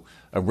 So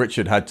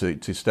Richard had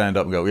to stand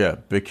up and go,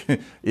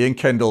 Ian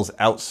Kendall's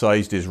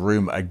outsized his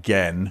room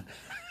again.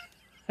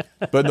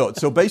 But no,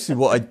 so basically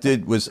what I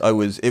did was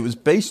it was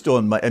based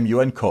on my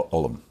MUN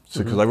column.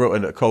 So because I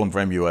wrote a column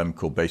for MUM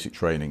called Basic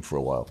Training for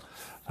a while.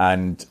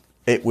 And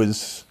it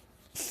was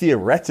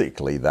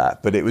theoretically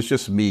that, but it was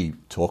just me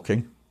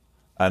talking.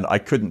 And I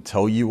couldn't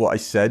tell you what I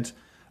said.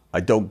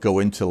 I don't go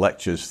into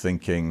lectures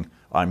thinking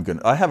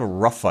I have a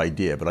rough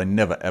idea, but I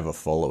never ever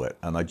follow it.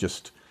 And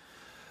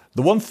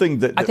the one thing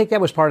that I think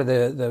that was part of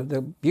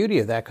the beauty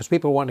of that, because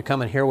people wanted to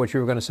come and hear what you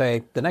were going to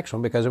say the next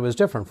one because it was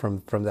different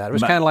from that. It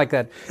was kind of like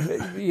that,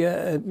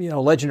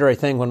 legendary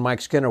thing when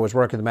Mike Skinner was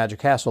working the Magic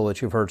Castle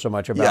that you've heard so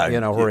much about,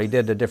 where he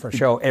did a different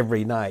show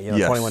every night,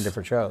 21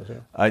 different shows.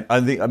 Yeah.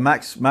 I think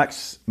Max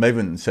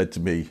Maven said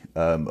to me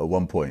at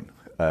one point,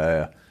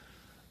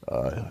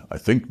 I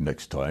think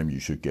next time you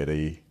should get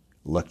a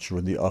lecture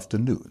in the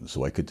afternoon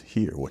so I could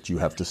hear what you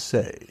have to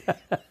say.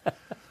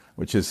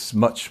 Which is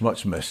much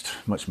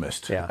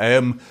missed.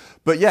 Yeah.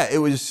 But yeah, it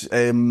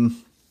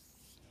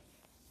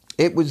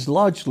was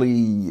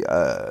largely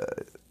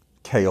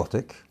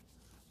chaotic.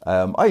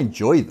 I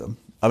enjoyed them.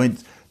 I mean,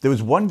 there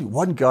was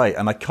one guy,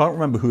 and I can't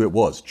remember who it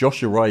was.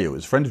 Josh Arroyo,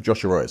 was a friend of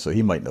Josh Arroyo, so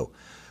he might know.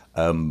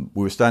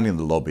 We were standing in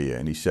the lobby,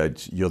 and he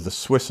said, "You're the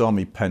Swiss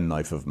Army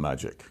penknife of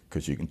magic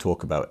because you can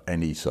talk about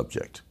any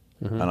subject."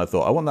 And I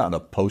thought, I want that on a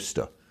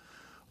poster.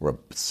 Or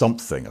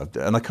something,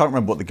 and I can't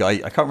remember the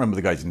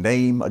guy's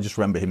name. I just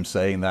remember him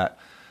saying that.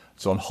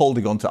 So I'm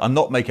holding on to.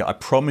 I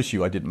promise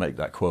you, I didn't make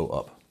that quote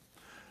up.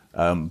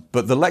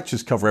 But the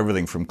lectures cover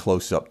everything from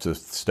close up to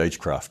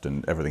stagecraft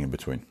and everything in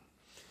between.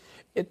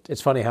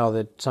 It's funny how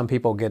that some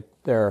people get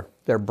their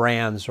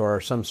brands or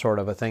some sort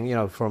of a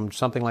thing, from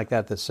something like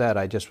that that's said.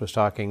 I just was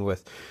talking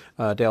with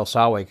Dale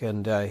Sawick,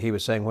 and he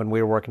was saying when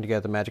we were working together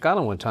at the Magic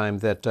Island one time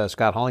that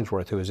Scott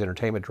Hollingsworth, who was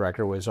entertainment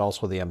director, was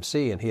also the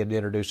MC, and he had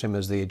introduced him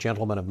as the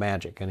Gentleman of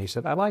Magic. And he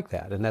said, I like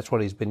that. And that's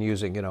what he's been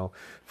using,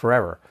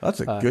 forever. That's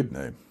a good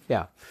name.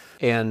 Yeah.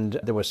 And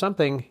there was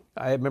something,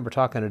 I remember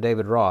talking to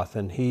David Roth,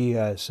 and he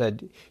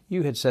said,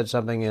 you had said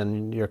something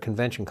in your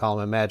convention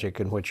column in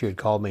Magic in which you had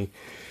called me,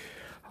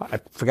 I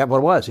forgot what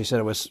it was. He said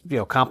it was,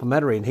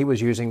 complimentary, and he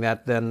was using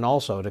that then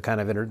also to kind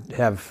of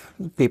have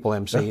people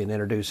MC and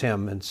introduce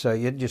him. And so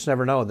you just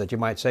never know that you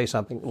might say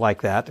something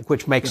like that,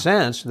 which makes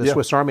sense. The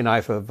Swiss Army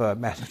knife of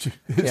magic.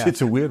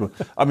 It's a weird one.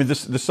 I mean, the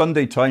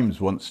Sunday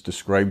Times once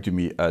described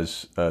me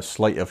as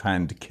sleight of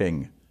hand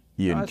king,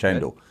 Ian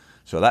Kendall. Good.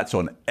 So that's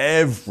on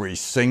every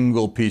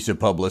single piece of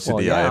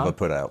publicity I ever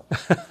put out.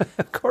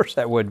 Of course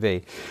that would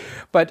be.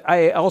 But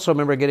I also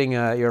remember getting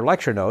your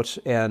lecture notes,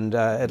 and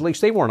at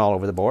least they weren't all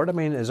over the board. I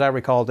mean, as I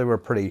recall, they were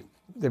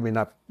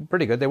not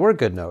pretty good. They were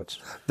good notes.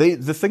 The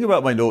thing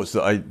about my notes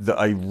that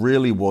I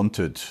really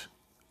wanted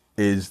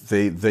is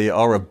they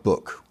are a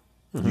book.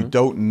 You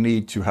don't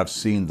need to have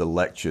seen the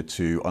lecture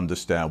to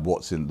understand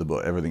what's in the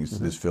book. Everything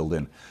is filled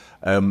in.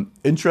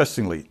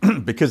 Interestingly,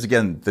 because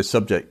again, the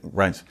subject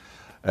ranks,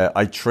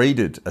 I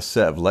traded a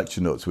set of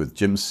lecture notes with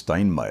Jim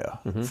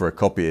Steinmeier for a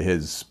copy of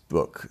his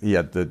book. He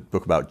had the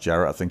book about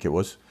Jarrett, I think it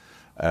was.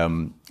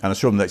 And I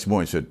saw him the next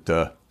morning and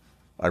said,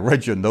 I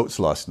read your notes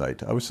last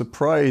night. I was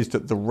surprised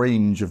at the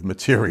range of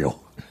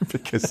material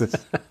because it's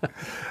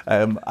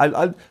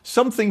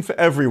something for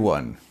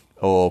everyone,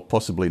 or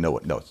possibly no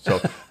one. No. So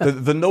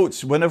the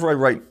notes, whenever I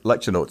write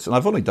lecture notes, and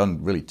I've only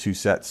done really 2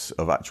 sets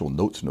of actual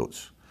notes,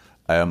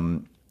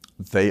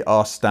 they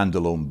are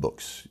standalone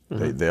books.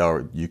 They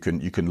are. You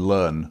can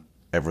learn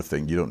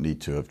everything. You don't need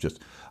to have just.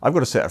 I've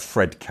got a set of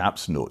Fred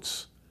Kapp's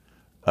notes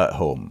at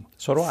home.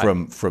 So do I.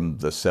 From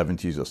the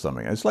 70s or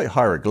something. It's like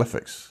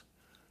hieroglyphics.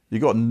 You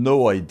got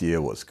no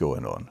idea what's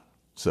going on.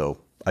 So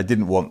I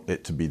didn't want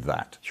it to be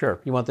that. Sure,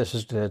 you want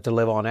this to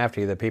live on after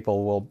you, that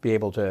people will be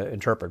able to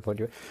interpret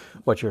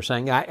what you're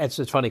saying. It's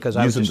funny because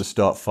I use them to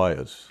start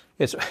fires.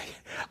 As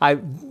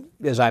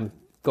I'm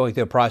going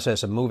through a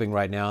process of moving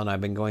right now, and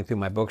I've been going through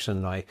my books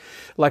and my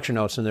lecture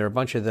notes, and there are a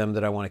bunch of them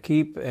that I want to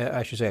keep.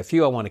 I should say a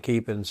few I want to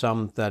keep, and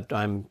some that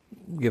I'm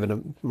giving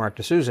to Mark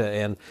D'Souza,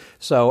 and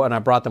I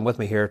brought them with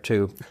me here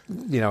to,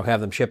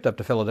 have them shipped up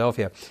to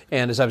Philadelphia.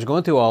 And as I was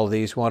going through all of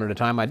these one at a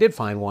time, I did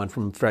find one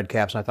from Fred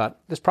Kapp's, and I thought,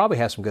 this probably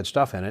has some good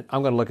stuff in it.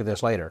 I'm going to look at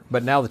this later.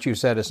 But now that you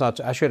said it's not,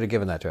 I should have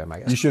given that to him, I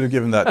guess. You should have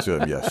given that to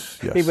him, yes.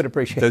 He would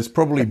appreciate it. There's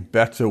probably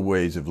better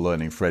ways of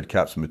learning Fred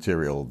Kapp's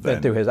material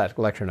than through his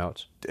lecture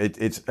notes.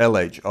 It's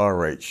LH,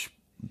 RH,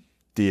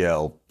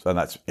 DL, and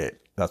that's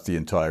it. That's the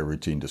entire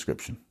routine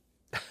description.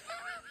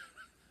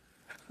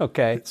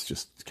 Okay. It's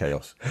just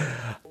chaos.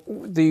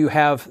 Do you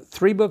have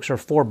 3 books or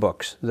 4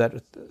 books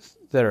that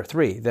are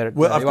 3? I've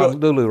got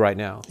Lulu right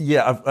now.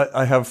 Yeah,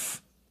 I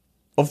have.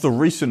 Of the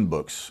recent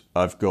books,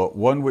 I've got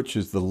one which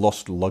is the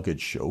Lost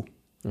Luggage Show,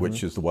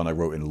 which is the one I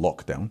wrote in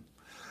lockdown.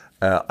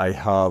 I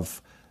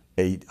have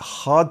a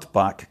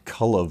hardback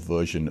color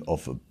version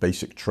of a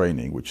Basic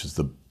Training, which is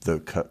the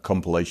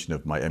compilation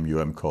of my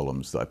MUM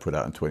columns that I put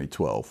out in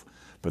 2012.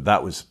 But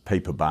that was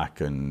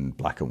paperback and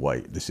black and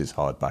white. This is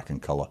hardback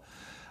and color.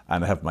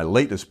 And I have my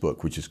latest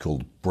book, which is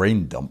called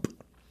Brain Dump,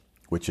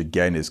 which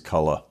again is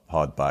color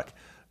hardback.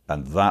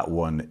 And that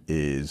one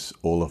is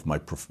all of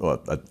my,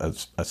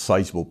 a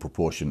sizable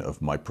proportion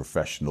of my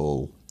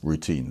professional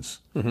routines.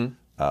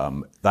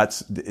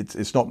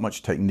 It's not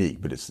much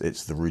technique, but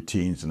it's the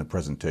routines and the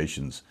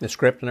presentations. The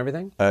script and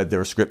everything? There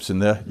are scripts in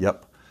there,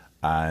 yep.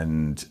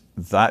 And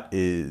that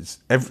is,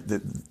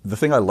 the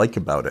thing I like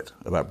about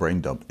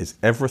Brain Dump, is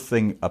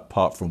everything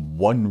apart from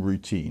one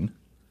routine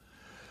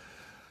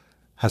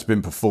has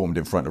been performed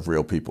in front of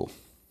real people.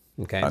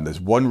 Okay. And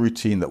there's one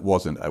routine that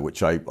wasn't,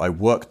 which I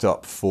worked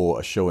up for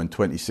a show in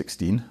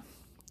 2016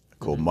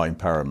 called Mind,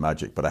 Power, and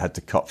Magic, but I had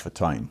to cut for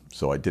time.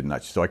 So I didn't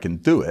actually, so I can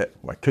do it,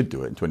 I could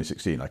do it in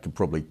 2016. I could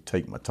probably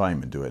take my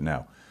time and do it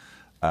now.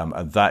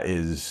 And that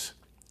is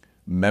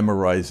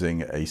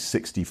memorizing a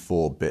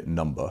 64-digit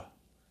number.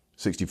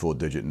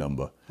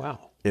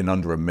 Wow. In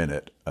under a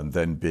minute, and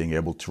then being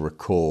able to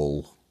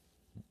recall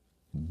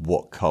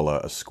what color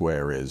a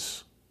square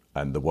is,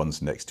 and the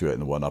ones next to it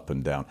and the one up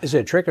and down. Is it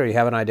a trick, or you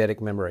have an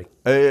eidetic memory?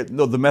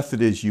 No, the method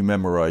is you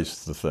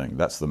memorize the thing.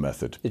 That's the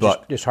method.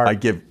 But just hard. I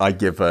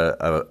give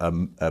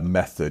a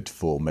method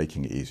for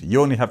making it easy.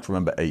 You only have to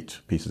remember 8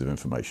 pieces of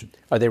information.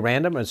 Are they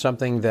random, or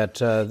something that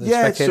the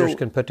spectators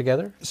can put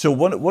together? So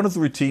one of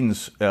the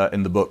routines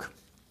in the book,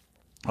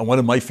 and one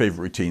of my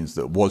favorite routines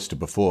that was to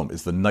perform,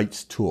 is the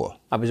Knights Tour.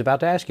 I was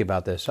about to ask you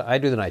about this. I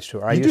do the Knights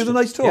Tour. You do the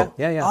Knights Tour?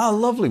 Yeah. Ah,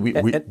 lovely.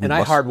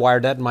 I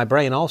hardwired that in my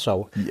brain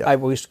also. Yeah.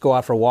 We used to go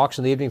out for walks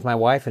in the evening with my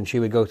wife, and she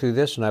would go through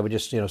this, and I would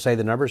just say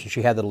the numbers, and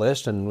she had the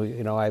list, and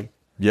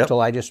until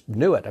I just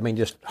knew it. I mean,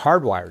 just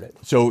hardwired it.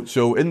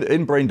 So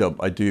in Brain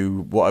Dump, I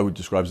do what I would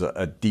describe as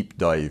a deep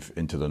dive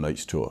into the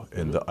Knights Tour,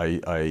 in that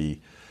I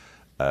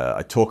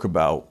talk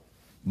about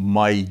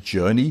my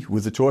journey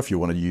with the tour, if you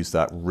want to use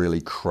that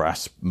really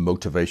crass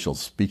motivational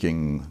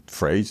speaking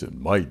phrase, and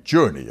my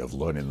journey of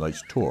learning the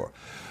Knights Tour.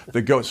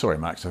 Sorry,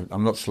 Max,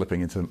 I'm not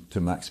slipping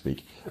into Max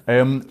speak.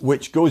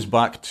 Which goes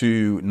back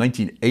to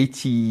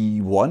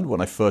 1981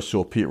 when I first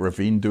saw Peter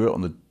Ravine do it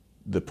on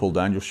the Paul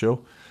Daniels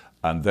show.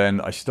 And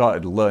then I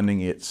started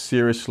learning it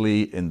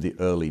seriously in the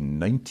early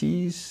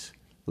 90s,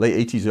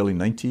 late 80s, early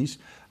 90s.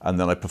 And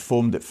then I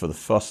performed it for the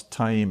first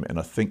time in,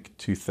 I think,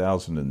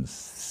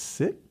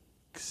 2006.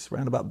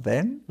 Around about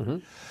then.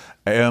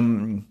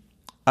 And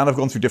I've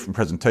gone through different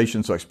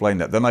presentations, so I explain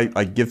that. Then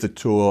I give the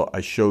tour,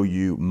 I show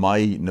you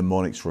my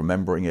mnemonics for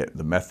remembering it,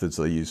 the methods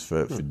I use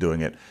for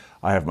doing it.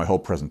 I have my whole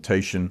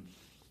presentation.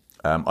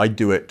 I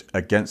do it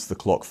against the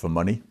clock for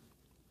money.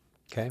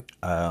 Okay.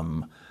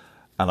 And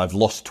I've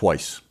lost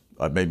twice.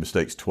 I've made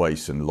mistakes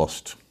twice and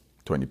lost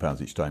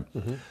 £20 each time.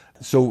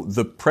 So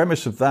the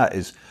premise of that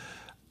is,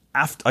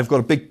 after I've got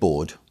a big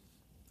board,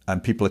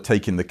 and people are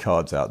taking the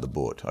cards out of the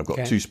board. I've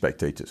got 2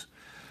 spectators.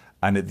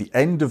 And at the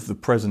end of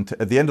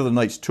the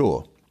Knights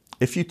Tour,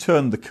 if you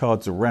turn the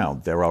cards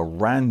around, there are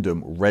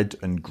random red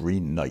and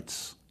green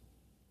knights.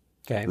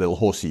 Okay. little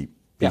horsey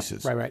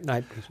pieces. Yeah, right,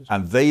 knight pieces.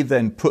 And they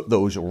then put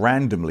those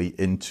randomly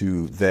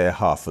into their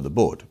half of the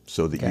board,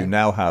 so that you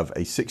now have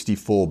a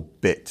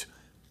 64-bit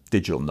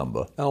digital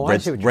number. Oh,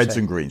 reds, I see what you're reds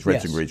saying. and greens,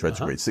 reds and greens, reds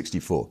and greens,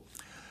 64.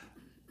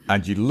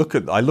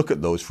 And I look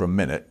at those for a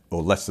minute,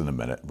 or less than a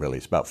minute, really.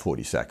 It's about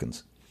 40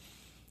 seconds.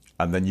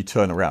 And then you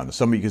turn around. And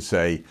somebody could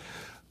say,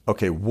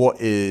 okay, what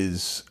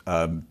is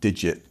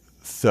digit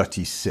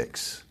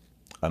 36?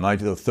 And I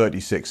know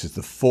 36 is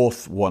the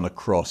fourth one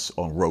across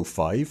on row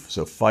 5.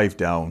 So 5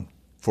 down,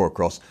 4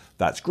 across,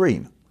 that's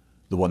green.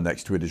 The one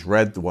next to it is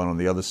red. The one on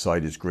the other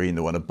side is green.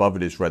 The one above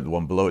it is red. The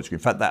one below it is green.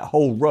 In fact, that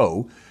whole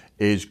row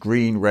is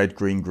green, red,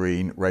 green,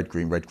 green, red,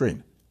 green, red,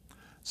 green.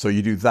 So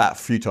you do that a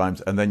few times,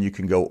 and then you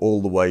can go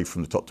all the way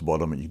from the top to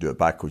bottom, and you do it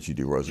backwards. You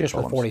do rows Just of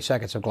columns. for 40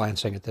 seconds of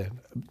glancing at the...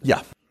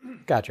 Yeah.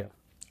 Gotcha.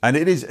 And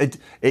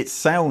it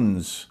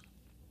sounds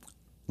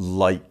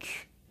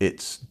like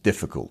it's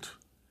difficult,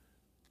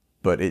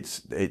 but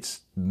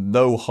it's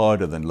no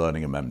harder than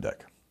learning a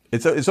memdeck.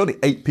 It's only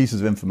 8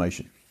 pieces of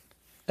information.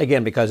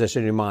 Again, because it's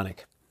a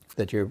mnemonic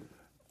that you...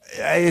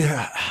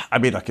 I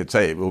mean, I could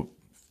say, well,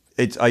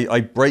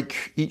 I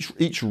break,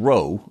 each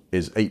row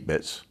is 8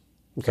 bits.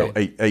 Okay.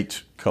 So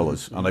eight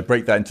colors, and I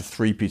break that into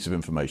 3 pieces of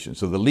information.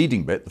 So the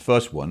leading bit, the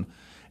first one,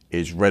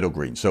 is red or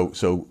green.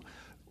 So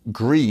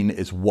green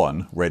is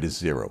 1, red is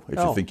 0, if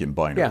you're thinking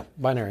binary. Yeah,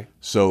 binary.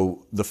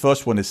 So the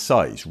first one is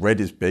size. Red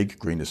is big,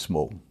 green is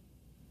small.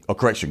 Oh,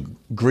 correction,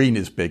 green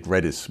is big,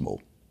 red is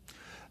small.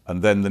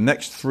 And then the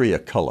next 3 are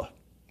color.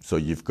 So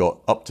you've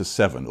got up to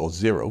 7 or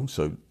 0.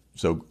 So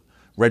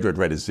red, red,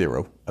 red is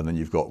 0. And then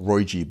you've got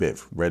Roy G.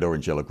 Biv, red,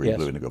 orange, yellow, green,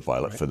 blue, indigo,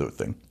 violet for the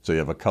thing. So you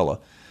have a color.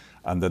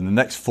 And then the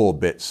next 4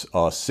 bits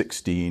are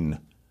 16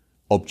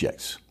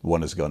 objects.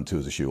 1 is a gun, 2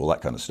 is a shoe, all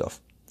that kind of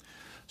stuff.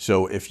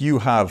 So if you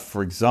have,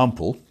 for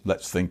example,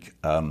 let's think,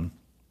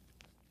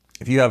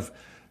 if you have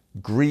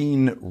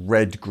green,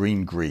 red,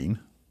 green, green,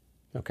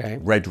 okay,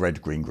 red,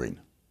 red, green,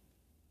 green.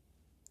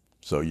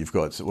 So you've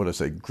got, what do I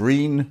say,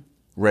 green,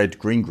 red,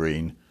 green,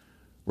 green,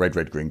 red,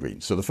 red, green,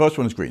 green. So the first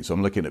one is green, so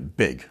I'm looking at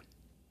big.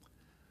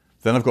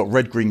 Then I've got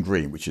red, green,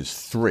 green, which is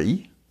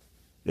 3.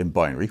 In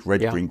binary,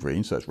 red, green,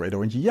 green, so that's red,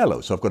 orange,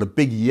 yellow. So I've got a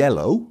big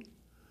yellow,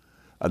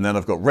 and then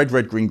I've got red,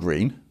 red, green,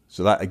 green.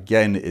 So that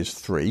again is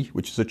 3,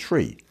 which is a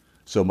tree.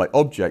 So my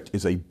object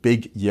is a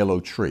big yellow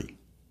tree.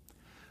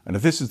 And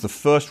if this is the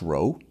first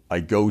row, I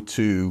go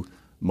to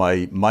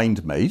my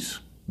mind maze,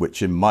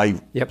 which in my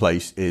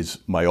place is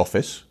my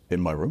office in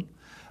my room.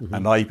 Mm-hmm.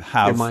 And I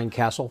have... Your mind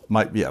castle?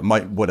 Mind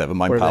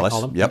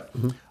palace. Yep.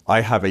 Mm-hmm.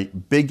 I have a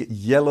big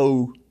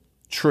yellow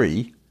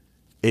tree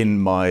in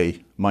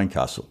my mind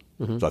castle.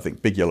 Mm-hmm. So I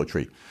think big yellow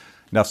tree.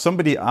 Now, if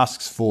somebody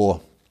asks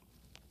for,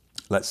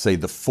 let's say,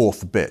 the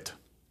 4th bit,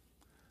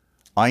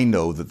 I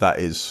know that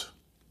is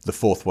the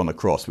 4th one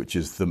across, which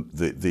is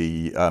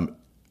the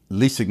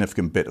least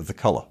significant bit of the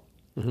color.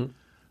 Mm-hmm.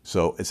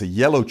 So it's a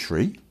yellow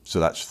tree,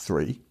 so that's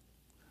 3,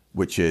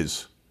 which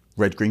is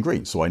red, green,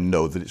 green. So I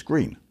know that it's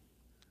green.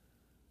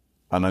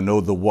 And I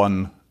know the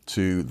one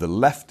to the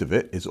left of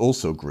it is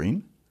also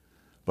green,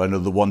 but I know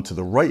the one to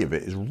the right of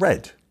it is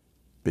red,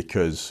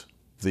 because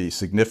the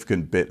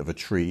significant bit of a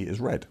tree is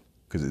red,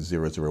 because it's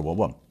 0, 0, 1,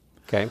 1.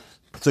 Okay.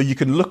 So you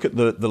can look at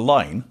the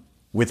line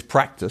with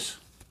practice,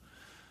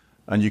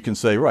 and you can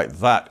say, right,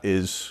 that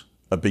is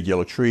a big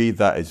yellow tree,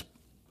 that is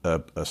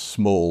a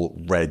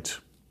small red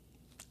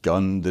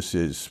gun, this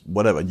is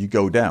whatever. And you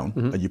go down,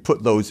 and you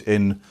put those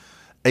in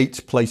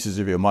 8 places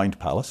of your mind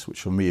palace,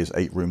 which for me is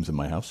 8 rooms in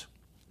my house.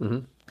 Mm-hmm.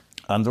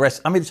 And the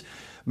rest, I mean,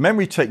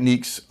 memory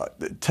techniques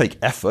take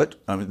effort.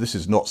 I mean, this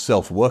is not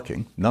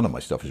self-working. None of my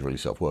stuff is really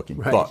self-working.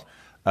 Right. But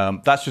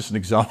that's just an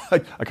example.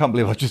 I can't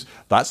believe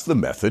that's the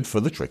method for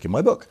the trick in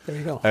my book. There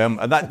you go.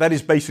 And that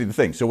is basically the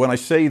thing. So when I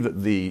say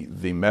that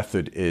the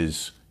method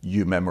is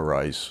you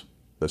memorize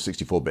the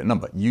 64-bit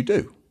number, you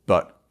do.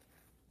 But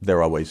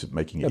there are ways of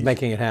making it easy.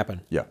 Making it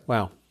happen. Yeah.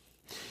 Wow.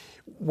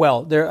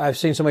 Well, I've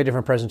seen so many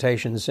different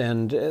presentations,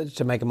 and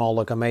to make them all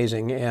look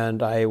amazing.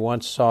 And I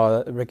once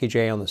saw Ricky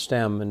Jay on the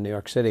STEM in New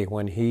York City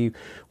when he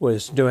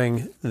was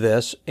doing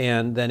this,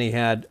 and then he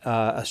had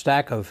a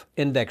stack of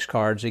index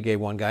cards he gave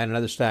one guy, and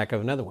another stack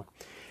of another one.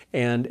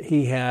 And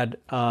he had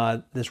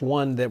this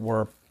one that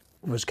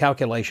was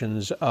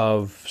calculations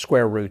of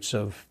square roots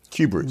of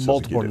cube roots,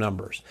 multiple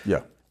numbers.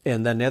 Yeah.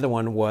 And then the other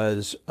one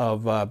was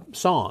of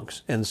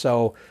songs. And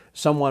so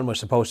someone was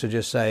supposed to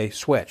just say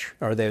switch,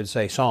 or they would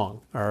say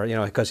song, or,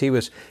 because he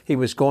was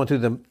going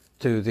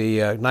through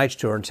the Knights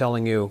tour and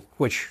telling you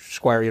which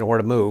square, where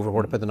to move or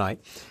where to put the knight.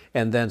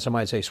 And then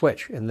somebody would say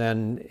switch. And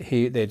then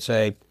they'd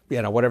say,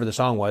 whatever the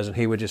song was, and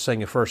he would just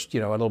sing the first,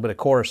 a little bit of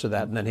chorus of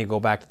that, and then he'd go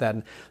back to that,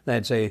 and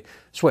they'd say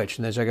switch.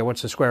 And they'd say, okay,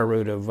 what's the square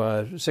root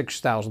of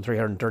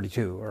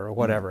 6,332 or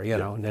whatever,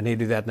 and then he'd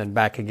do that and then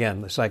back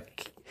again. It's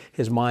like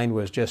his mind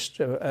was just,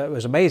 it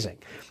was amazing,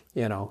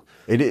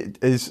 It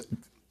is,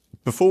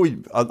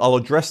 I'll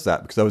address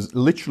that, because I was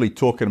literally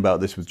talking about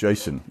this with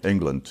Jason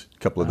England a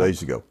couple of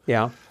days ago.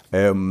 Yeah.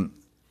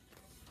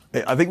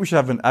 I think we should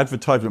have an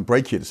advertisement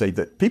break here to say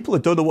that people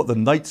that don't know what the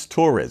Knights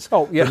Tour is.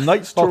 Oh, yeah. The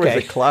Knights Tour Okay.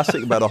 is a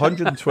classic, about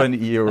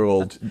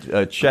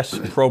 120-year-old chess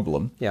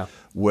problem, Yeah.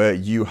 where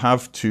you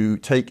have to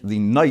take the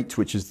knight,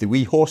 which is the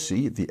wee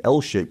horsey, the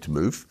L-shaped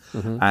move,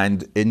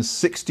 and in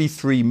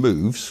 63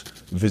 moves,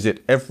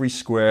 visit every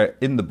square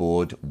in the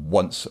board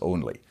once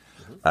only.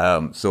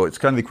 So it's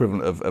kind of the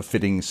equivalent of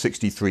fitting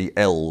 63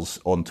 Ls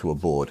onto a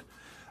board.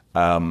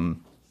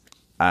 And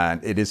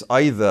it is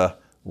either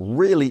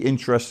really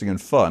interesting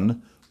and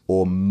fun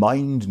or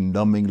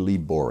mind-numbingly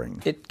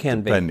boring. It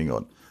can be. Depending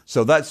on.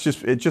 So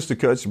it just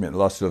occurs to me in the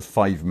last sort of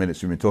 5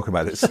 minutes we've been talking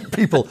about it.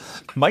 People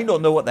might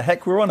not know what the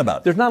heck we're on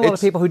about. There's not a lot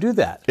of people who do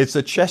that. It's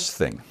a chess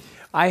thing.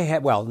 Not a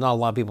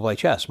lot of people play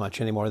chess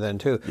much anymore then,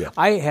 too. Yeah.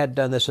 I had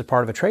done this as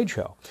part of a trade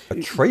show. A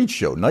trade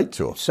show, Night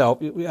Tour. So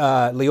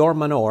Lior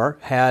Manor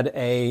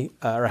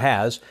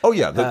has... Oh,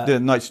 yeah, the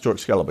Knights Tour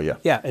Excalibur, yeah.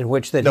 Yeah, in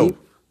which that No. he...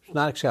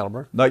 Not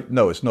Excalibur.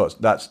 No, it's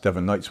not. That's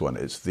Devon Knight's one.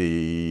 It's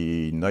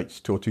the Knights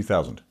Tour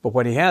 2000. But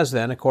what he has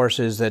then, of course,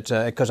 is that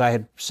because I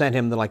had sent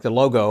him the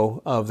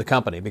logo of the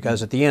company,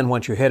 because at the end,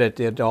 once you hit it,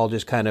 it all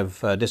just kind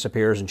of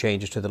disappears and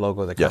changes to the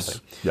logo of the company.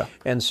 Yes, yeah.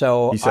 And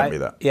so He sent me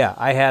that. Yeah,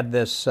 I had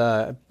this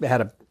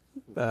had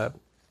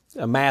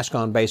a mask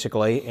on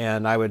basically,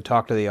 and I would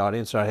talk to the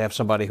audience. I'd have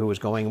somebody who was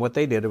going. What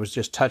they did, it was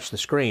just touch the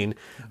screen,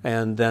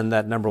 and then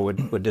that number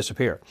would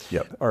disappear,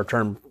 Yep. or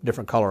turn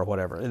different color or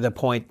whatever. The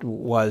point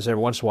was,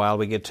 every once in a while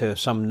we get to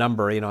some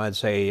number. I'd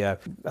say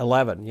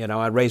 11.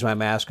 I'd raise my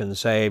mask and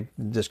say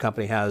this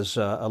company has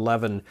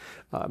 11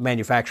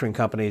 manufacturing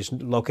companies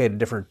located in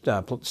different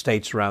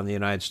states around the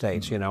United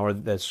States. Or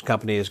this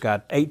company has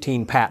got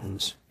 18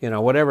 patents.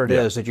 Whatever it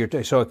is that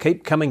you're. So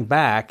keep coming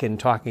back and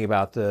talking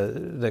about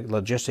the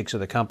logistics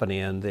of the company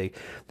and the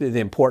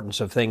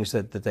importance of things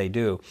that they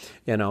do.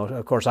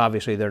 Of course,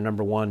 obviously they're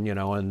number one.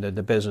 In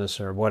the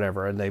business or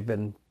whatever, and they've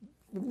been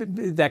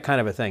that kind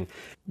of a thing.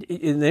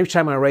 And every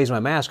time I raised my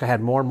mask, I had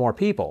more and more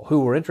people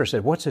who were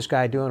interested. What's this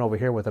guy doing over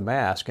here with a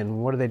mask?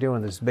 And what are they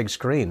doing with this big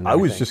screen? And I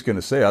was everything? just going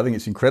to say, I think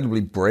it's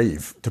incredibly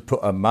brave to put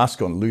a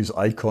mask on, lose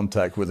eye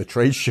contact with a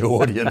trade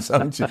show audience.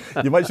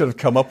 You might sort of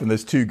come up and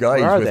there's two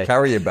guys with they?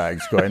 carrier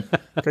bags going,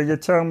 "Can you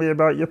tell me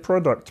about your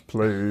product,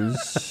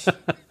 please?"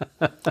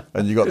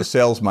 And you got the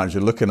sales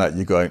manager looking at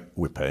you going,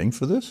 "We're paying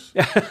for this?"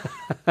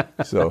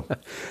 So,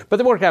 But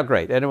they worked out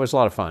great, and it was a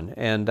lot of fun.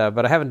 And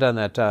but I haven't done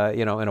that,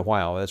 in a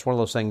while. It's one of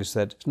those things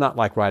that it's not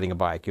like riding a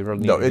bike. You really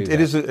need to do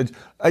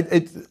that.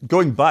 it is.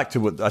 Going back to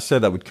what I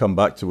said, I would come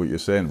back to what you're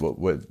saying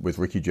with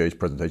Ricky Jay's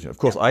presentation. Of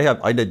course,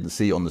 I didn't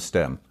see on the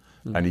stem,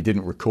 and he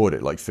didn't record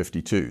it like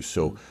 52.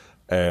 So,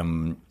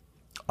 I'm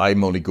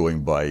only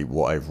going by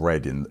what I've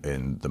read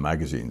in the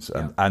magazines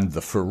and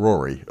the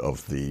furore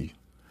of the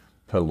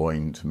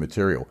purloined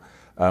material.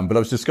 But I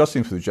was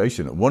discussing with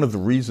Jason, one of the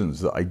reasons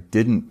that I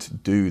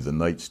didn't do the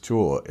Knights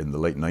Tour in the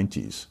late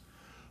 90s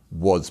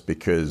was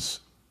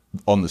because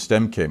On the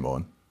Stem came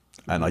on,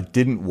 and I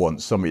didn't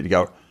want somebody to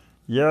go,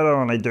 "You're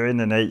only doing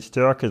the Knights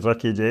Tour because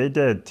Ricky Jay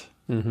did,"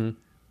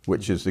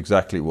 which is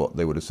exactly what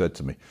they would have said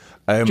to me.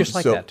 Just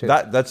like so that, too.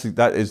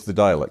 That is the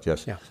dialect,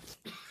 yes. Yeah.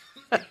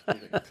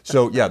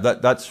 So yeah,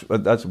 that's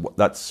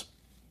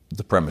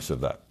the premise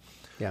of that.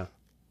 Yeah.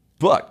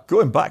 But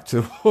going back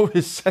to what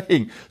we're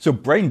saying, so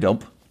brain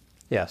dump.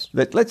 Yes.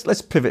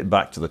 Let's pivot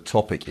back to the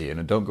topic, Ian,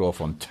 and don't go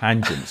off on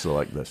tangents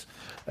like this.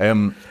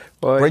 Well,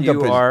 brain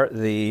dump are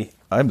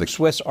I'm the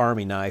Swiss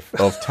Army knife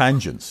of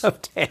tangents.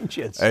 of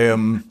tangents.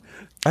 And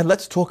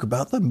let's talk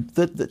about them.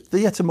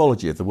 The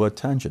etymology of the word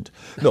tangent.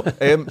 No.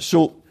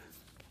 So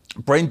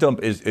brain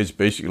dump is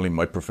basically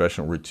my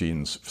professional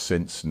routines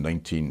since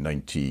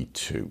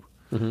 1992.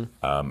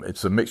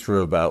 It's a mixture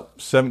of about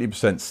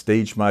 70%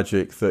 stage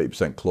magic,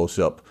 30% close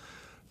up.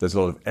 There's a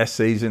lot of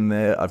essays in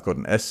there. I've got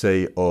an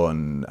essay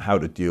on how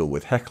to deal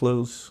with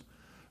hecklers,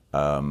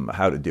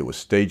 how to deal with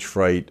stage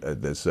fright.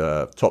 There's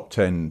top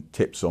 10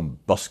 tips on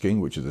busking,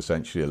 which is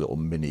essentially a little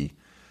mini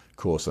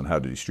course on how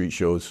to do street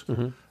shows.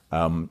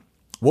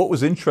 What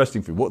was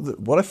interesting for me,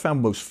 what I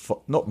found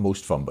not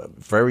most fun, but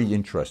very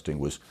interesting,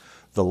 was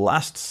the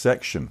last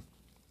section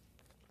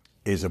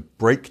is a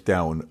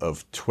breakdown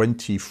of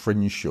 20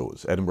 fringe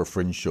shows, Edinburgh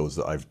fringe shows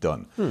that I've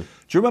done. Do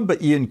you remember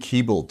Ian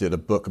Keeble did a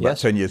book about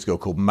 10 years ago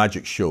called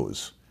Magic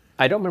Shows?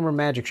 I don't remember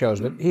magic shows,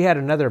 but he had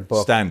another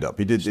book. Stand-up.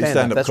 He did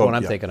Stand-up. That's what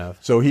I'm thinking of.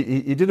 So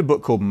he did a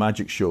book called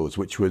Magic Shows,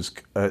 which was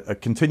a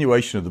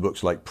continuation of the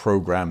books like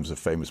programs of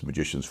famous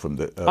magicians from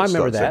the I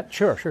remember start. that.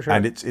 Sure.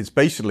 And it's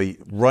basically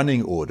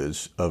running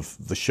orders of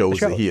the shows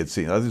that he had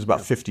seen. There's about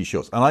 50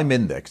 shows. And I'm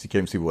in there because he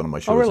came to see one of my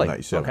shows in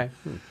 97. Okay.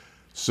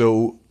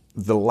 So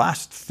the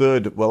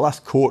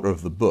last quarter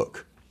of the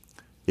book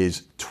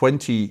is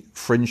 20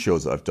 fringe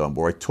shows that I've done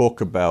where I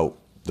talk about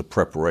the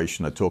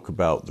preparation, I talk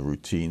about the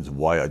routines,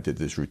 why I did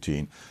this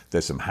routine.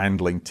 There's some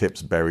handling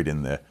tips buried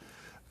in there.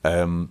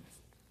 And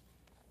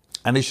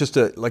it's just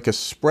like a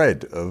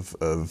spread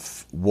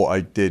of what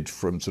I did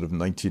from sort of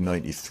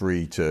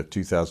 1993 to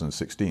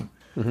 2016.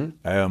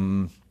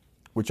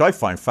 which I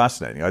find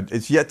fascinating. I'm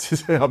yet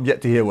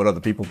to hear what other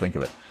people think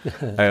of it.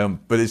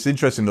 But it's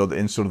interesting though that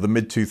in sort of the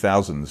mid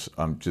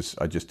 2000s,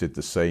 I just did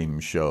the same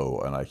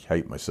show, and I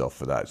hate myself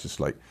for that. It's just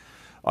like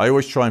I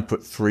always try and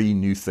put 3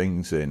 new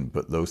things in,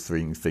 but those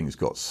 3 things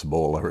got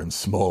smaller and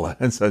smaller,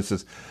 and so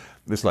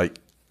it's like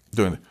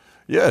doing.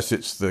 Yes,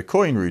 it's the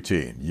coin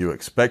routine. You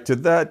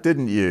expected that,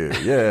 didn't you?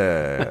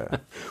 Yeah.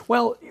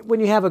 Well, when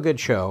you have a good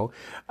show,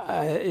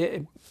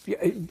 the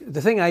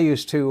thing I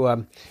used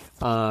to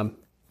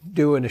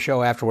do in the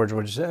show afterwards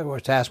was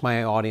to ask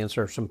my audience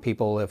or some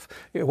people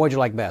what'd you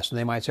like best, and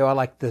they might say, oh, I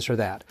like this or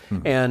that,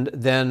 and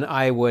then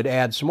I would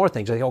add some more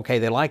things. I think, okay,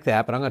 they like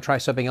that, but I'm going to try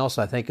something else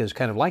I think is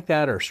kind of like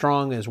that or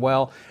strong as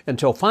well,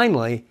 until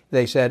finally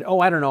they said, oh,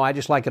 I don't know, I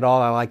just like it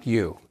all, I like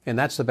you. And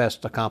that's the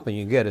best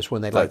compliment you get, is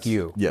when they like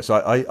you. Yes,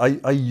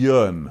 I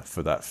yearn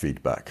for that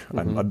feedback.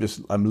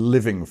 I'm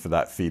living for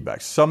that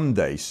feedback.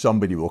 Someday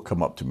somebody will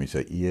come up to me and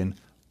say, Ian,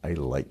 I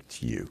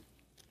liked you.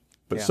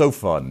 But so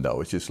far,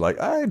 no. It's just like,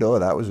 I know,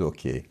 that was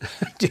okay.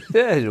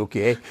 That is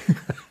okay.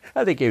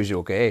 I think it was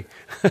okay.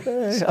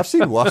 I've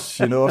seen worse,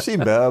 I've seen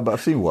better, but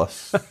I've seen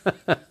worse.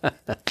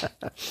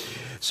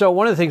 So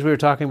one of the things we were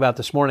talking about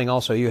this morning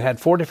also, you had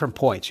 4 different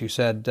points. You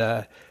said,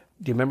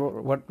 do you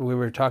remember what we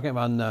were talking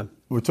about?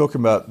 We're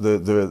talking about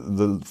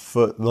the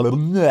 4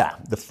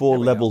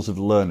 levels of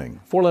learning.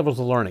 4 levels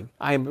of learning.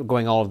 I'm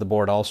going all over the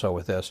board also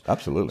with this.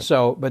 Absolutely.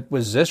 So, but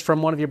was this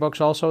from one of your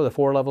books also, the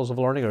 4 levels of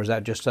learning, or is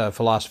that just a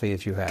philosophy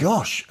that you have?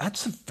 Gosh,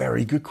 that's a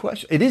very good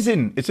question.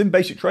 It's in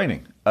basic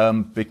training,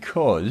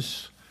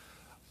 because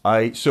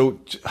a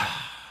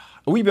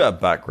wee bit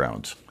of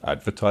background,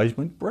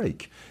 advertisement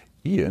break.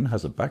 Ian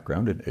has a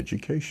background in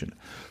education.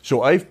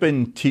 So I've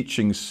been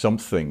teaching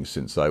something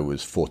since I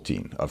was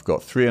 14. I've got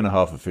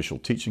 3.5 official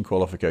teaching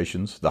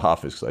qualifications. The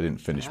half is because I didn't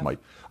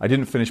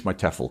finish my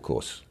TEFL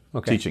course,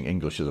 teaching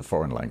English as a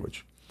foreign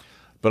language.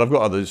 But I've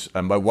got others,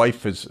 and my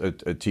wife is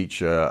a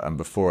teacher, and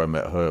before I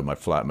met her, my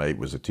flatmate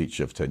was a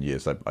teacher for 10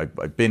 years.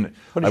 I've been...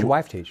 What does your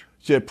wife teach?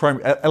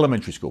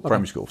 Elementary school,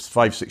 primary school,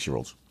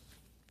 5-6-year-olds.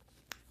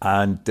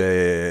 And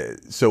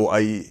so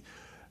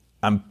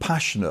I'm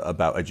passionate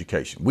about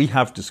education. We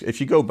have to, if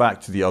you go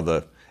back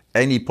to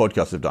any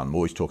podcast I've done, I'm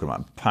always talking about,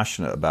 I'm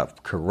passionate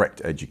about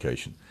correct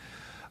education.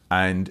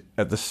 And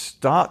at the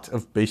start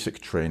of basic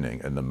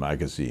training in the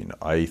magazine,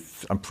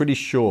 I'm pretty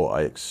sure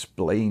I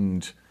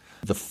explained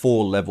the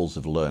 4 levels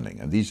of learning.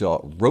 And these are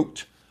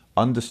rote,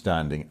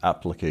 understanding,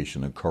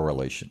 application, and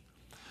correlation.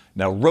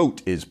 Now,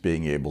 rote is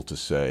being able to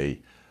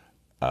say,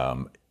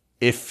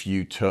 if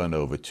you turn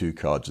over 2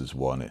 cards as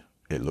 1,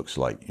 it looks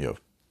like,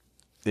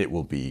 it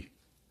will be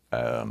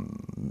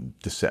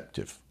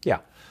deceptive. Yeah.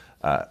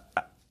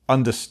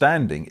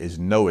 Understanding is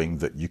knowing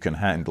that you can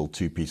handle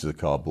 2 pieces of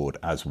cardboard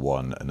as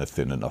 1 and are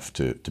thin enough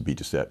to be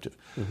deceptive.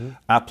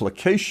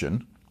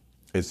 Application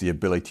is the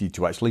ability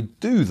to actually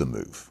do the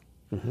move.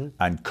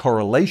 And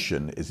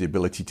correlation is the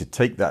ability to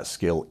take that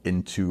skill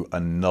into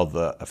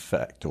another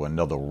effect or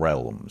another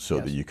realm, so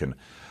that you can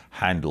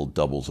handle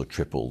doubles or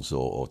triples,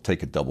 or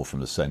take a double from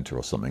the center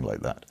or something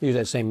like that. Use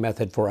that same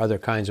method for other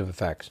kinds of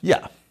effects.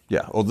 Yeah,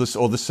 or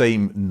the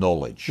same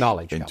knowledge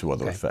into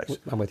other effects.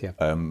 I'm with you.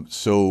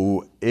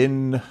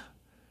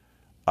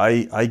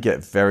 I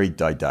get very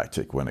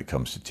didactic when it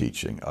comes to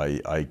teaching.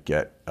 I'm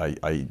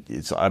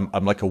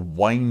like a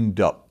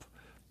wind-up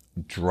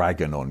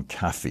dragon on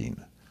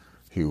caffeine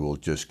who will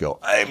just go,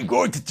 I'm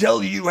going to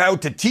tell you how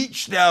to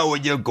teach now,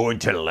 and you're going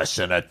to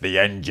listen at the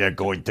end. You're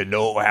going to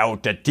know how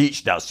to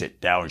teach. Now sit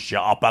down,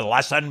 shut up, and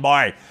listen,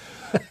 boy.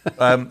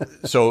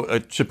 So a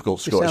typical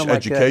Scottish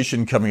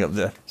education coming up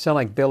there. Sound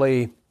like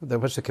Billy,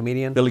 what's the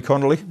comedian? Billy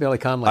Connolly? Billy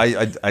Connolly.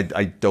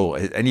 I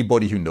don't.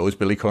 Anybody who knows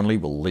Billy Connolly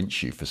will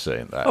lynch you for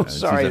saying that. Oh,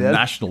 sorry. He's a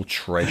national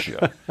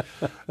treasure.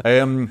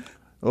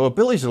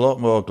 Billy's a lot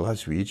more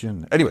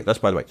Glaswegian. Anyway, that's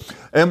by the way.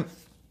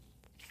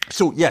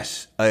 So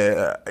yes,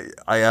 I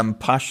am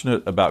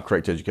passionate about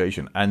correct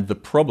education. And the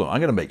problem, I'm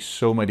going to make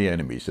so many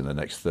enemies in the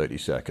next 30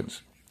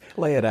 seconds.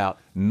 Lay it out.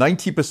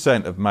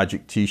 90% of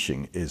magic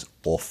teaching is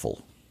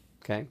awful.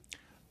 Okay.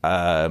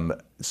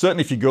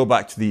 Certainly if you go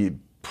back to the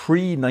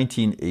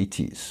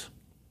pre-1980s,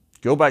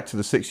 go back to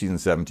the 60s and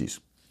 70s.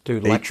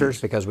 To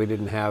lectures, because we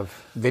didn't have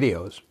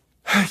videos.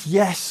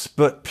 Yes,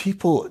 but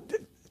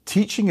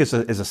teaching is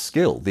a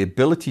skill. The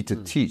ability to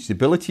teach, the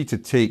ability to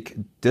take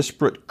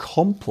disparate,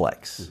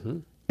 complex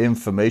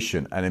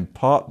information and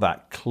impart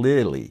that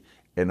clearly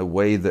in a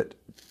way that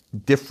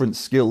different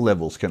skill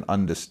levels can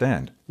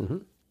understand.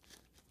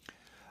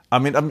 I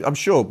mean, I'm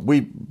sure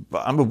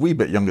I'm a wee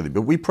bit younger than you,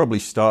 but we probably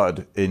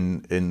started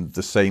in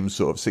the same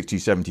sort of 60s,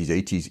 70s,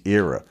 80s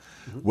era,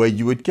 where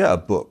you would get a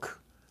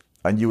book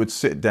and you would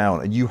sit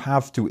down and you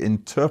have to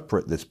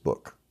interpret this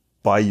book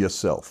by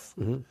yourself,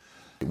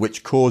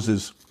 which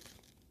causes,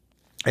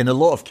 in a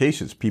lot of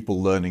cases,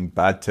 people learning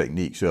bad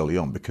techniques early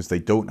on because they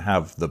don't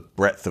have the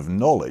breadth of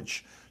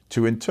knowledge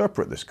to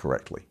interpret this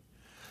correctly.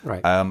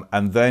 Right.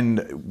 And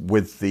then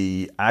with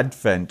the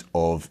advent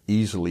of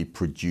easily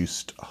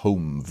produced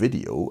home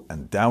video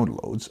and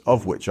downloads,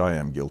 of which I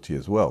am guilty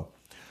as well,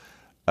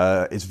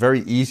 it's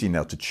very easy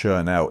now to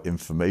churn out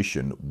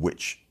information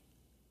with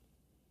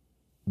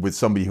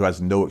somebody who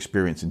has no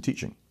experience in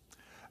teaching.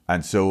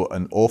 And so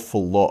an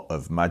awful lot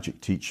of magic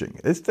teaching,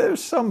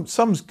 there's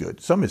some's good,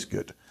 some is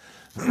good.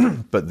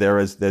 But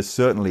there's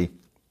certainly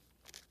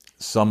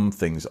some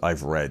things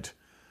I've read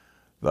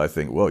that I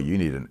think, well, you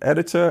need an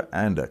editor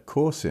and a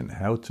course in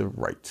how to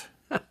write.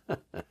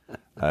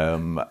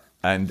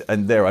 And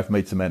there I've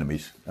made some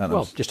enemies.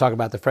 Well, just talk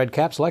about the Fred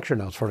Capps lecture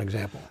notes, for an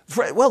example.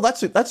 Well,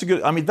 that's a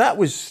good, I mean, that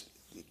was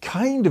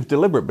kind of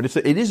deliberate, but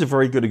it is a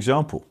very good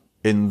example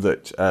in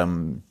that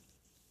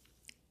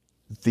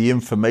the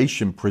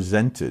information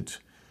presented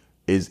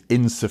is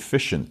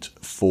insufficient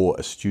for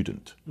a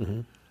student.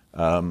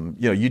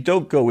 You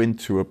don't go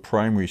into a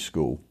primary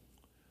school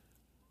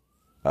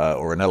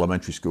or an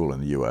elementary school in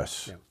the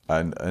US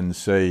and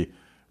say,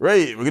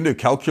 right, we're going to do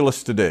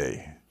calculus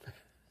today.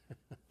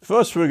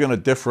 First, we're going to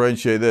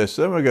differentiate this,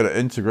 then we're going to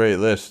integrate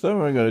this, then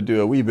we're going to do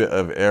a wee bit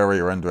of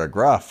area under a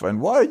graph. And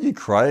why are you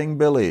crying,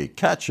 Billy?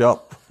 Catch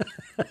up.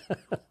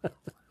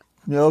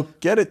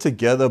 Get it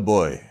together,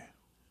 boy.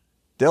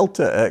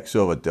 Delta X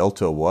over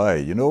delta Y.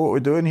 You know what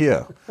we're doing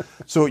here?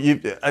 So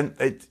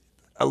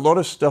a lot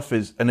of stuff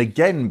is, and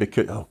again,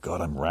 because, oh God,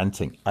 I'm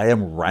ranting. I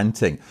am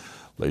ranting.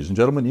 Ladies and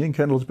gentlemen, Ian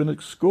Kendall has been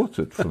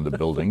escorted from the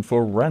building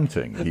for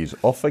ranting. He's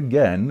off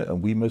again,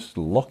 and we must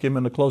lock him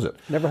in the closet.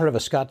 Never heard of a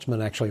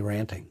Scotsman actually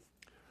ranting.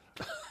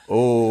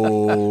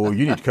 Oh,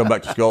 you need to come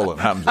back to Scotland.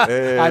 It happens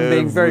I'm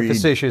being very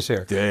facetious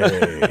here.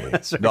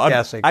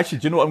 Actually,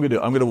 do you know what I'm going to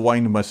do? I'm going to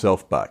wind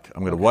myself back.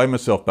 I'm going to wind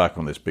myself back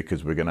on this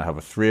because we're going to have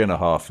a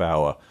 3.5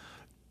 hour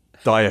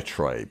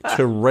diatribe,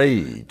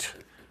 tirade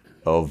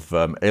of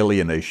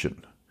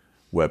alienation,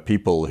 where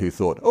people who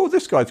thought, oh,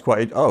 this guy's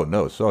quite, oh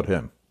no, sod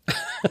him.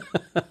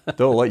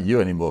 Don't like you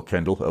anymore,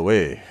 Kendall.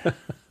 Away.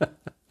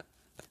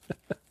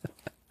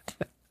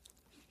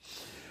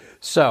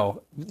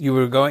 So you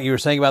were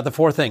saying about the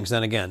 4 things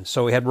then again.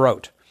 So we had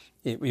wrote.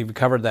 We've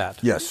covered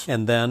that. Yes.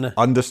 And then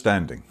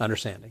understanding.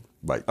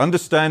 Right.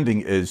 Understanding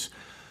is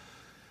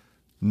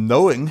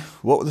knowing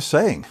what they're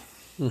saying.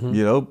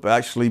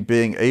 Actually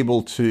being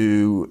able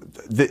to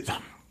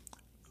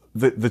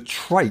the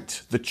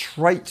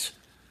trite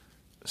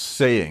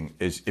saying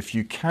is, if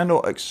you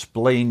cannot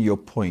explain your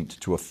point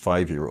to a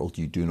 5-year-old,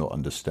 you do not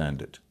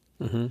understand it.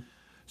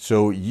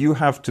 So you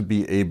have to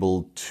be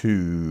able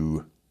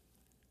to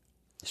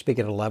speak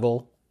at a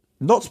level.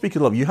 Not speak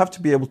at a level. You have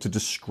to be able to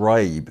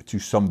describe to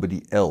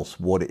somebody else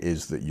what it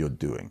is that you're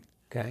doing.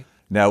 Okay.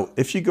 Now,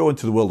 if you go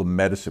into the world of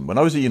medicine, when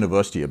I was at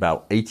university,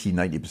 about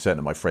 80-90%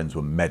 of my friends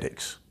were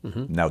medics,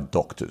 now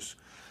doctors.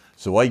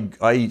 So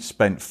I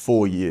spent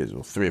 4 years,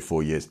 or 3 or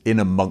 4 years, in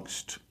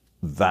amongst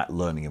that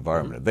learning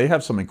environment. They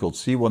have something called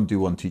see one, do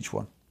one, teach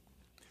one,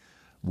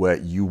 where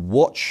you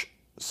watch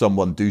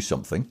someone do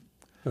something.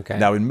 Okay.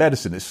 Now, in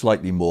medicine, it's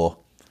slightly more,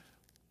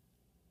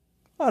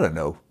 I don't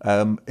know,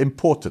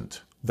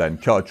 important than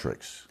card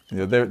tricks.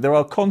 There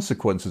are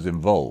consequences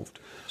involved.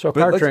 So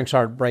card tricks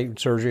aren't brain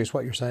surgery, is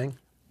what you're saying?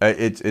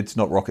 It's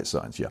not rocket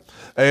science, yeah.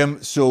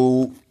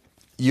 So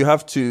you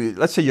have to,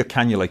 let's say you're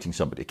cannulating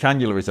somebody.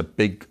 Cannula is a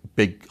big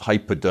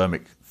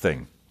hypodermic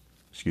thing,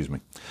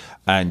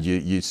 and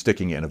you're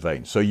sticking it in a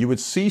vein. So you would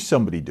see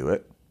somebody do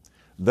it,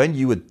 then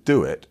you would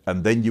do it,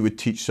 and then you would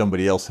teach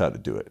somebody else how to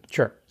do it.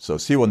 Sure. So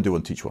see one, do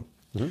one, teach one.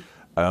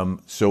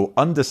 So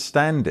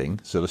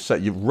understanding,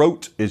 you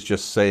wrote is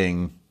just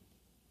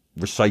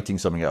reciting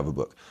something out of a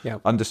book. Yeah.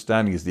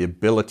 Understanding is the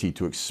ability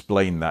to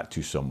explain that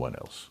to someone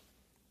else.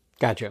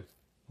 Gotcha.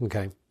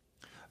 Okay.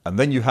 And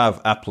then you have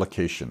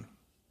application.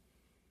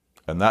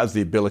 And that is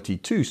the ability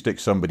to stick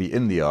somebody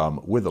in the arm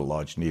with a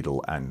large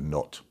needle and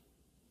not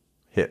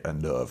hit a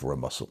nerve or a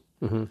muscle.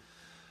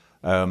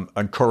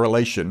 And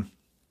correlation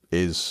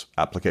is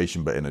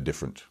application, but in a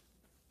different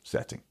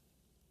setting.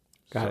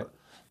 Got it.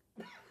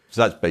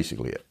 So that's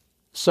basically it.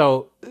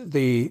 So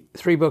the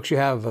 3 books you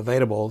have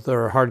available,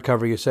 they're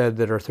hardcover, you said,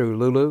 that are through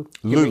Lulu?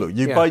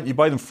 You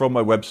buy them from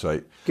my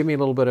website. Give me a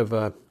little bit of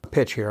a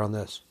pitch here on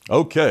this.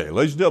 Okay,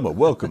 ladies and gentlemen,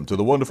 welcome to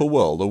the wonderful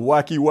world of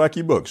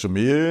wacky books from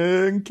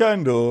Ian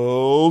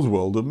Kendall's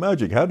World of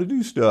Magic. How to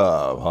do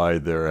stuff. Hi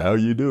there, how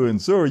you doing?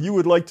 Sir, you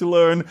would like to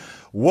learn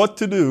what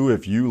to do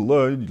if you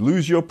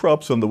lose your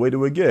props on the way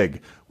to a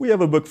gig. We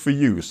have a book for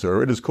you,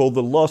 sir. It is called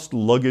The Lost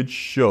Luggage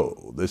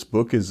Show. This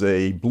book is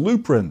a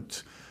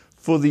blueprint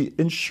for the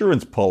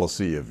insurance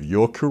policy of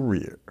your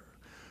career.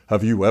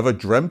 Have you ever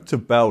dreamt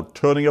about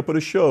turning up at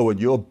a show and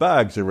your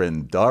bags are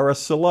in Dar es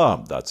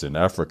Salaam? That's in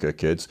Africa,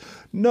 kids.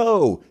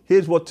 No,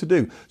 here's what to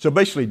do. So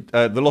basically,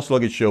 the Lost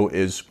Luggage Show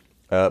is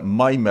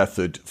my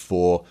method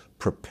for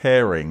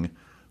preparing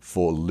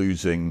for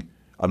losing.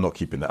 I'm not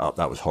keeping that up.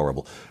 That was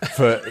horrible.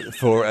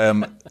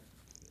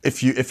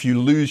 If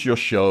you lose your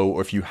show,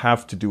 or if you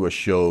have to do a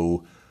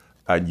show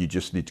and you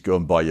just need to go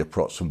and buy your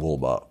props from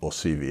Walmart or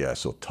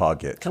CVS or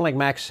Target. Kind of like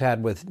Max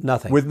had with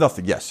Nothing. With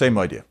Nothing, yes, same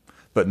idea,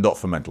 but not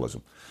for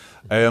mentalism.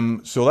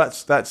 So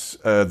that's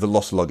the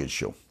Lost Luggage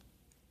Show.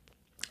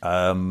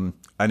 And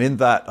in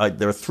that,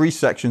 there are 3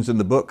 sections in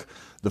the book.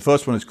 The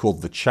first one is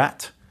called The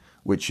Chat,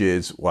 which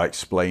is I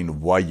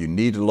explain why you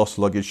need a lost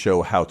luggage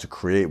show, how to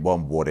create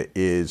one, what it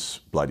is,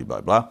 blah,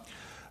 blah, blah.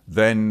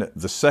 Then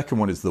the second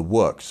one is the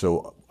work.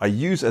 So I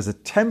use as a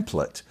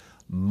template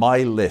my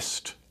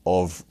list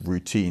of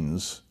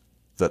routines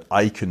that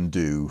I can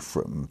do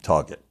from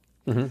Target.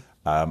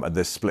 And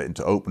they're split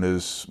into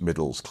openers,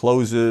 middles,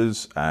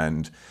 closers.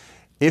 And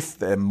if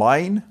they're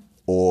mine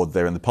or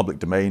they're in the public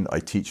domain, I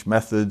teach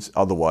methods.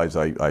 Otherwise,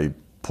 I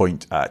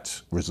point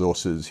at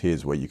resources.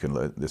 Here's where you can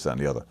learn this and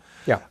the other.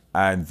 Yeah.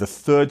 And the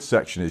third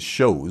section is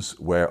shows,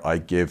 where I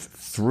give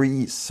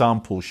 3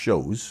 sample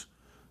shows.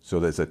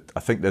 So I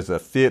think there's a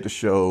theater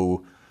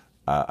show,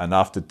 an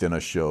after dinner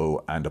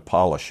show, and a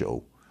parlor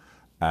show.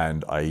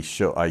 And I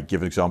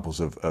give examples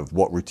of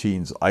what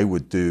routines I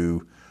would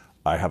do.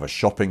 I have a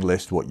shopping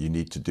list, what you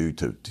need to do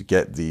to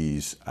get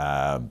these,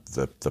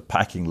 the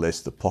packing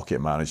list, the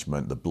pocket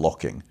management, the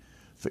blocking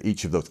for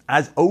each of those,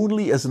 as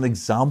an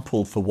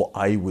example for what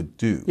I would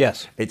do.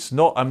 Yes. It's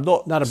not, I'm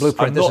not a blueprint,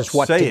 I'm this is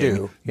what to saying,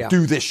 do. Yeah.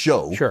 Do this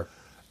show. Sure.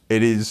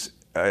 It is,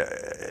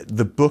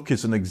 the book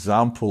is an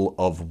example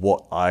of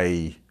what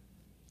I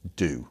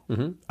do.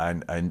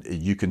 And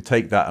you can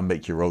take that and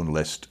make your own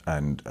list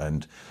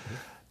and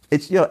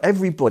it's,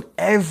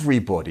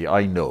 everybody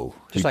I know.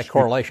 Just like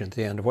correlation at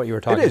the end of what you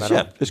were talking about. It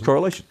is, yeah. It's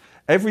correlation.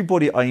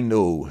 Everybody I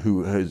know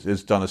who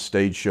has done a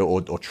stage show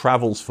or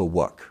travels for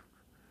work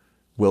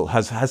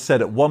has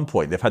said at one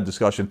point, they've had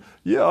discussion,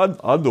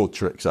 I know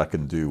tricks I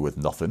can do with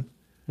nothing.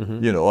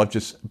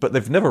 But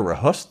they've never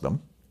rehearsed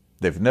them.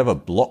 They've never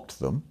blocked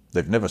them.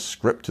 They've never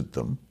scripted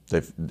them.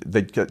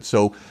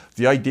 So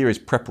the idea is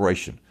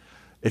preparation.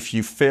 If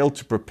you fail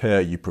to prepare,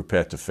 you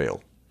prepare to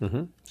fail.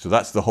 So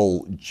that's the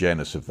whole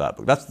genesis of that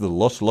book. That's the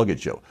Lost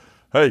Luggage Show.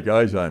 Hey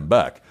guys, I'm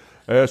back.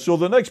 So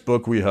the next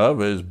book we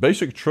have is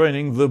Basic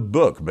Training the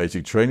Book.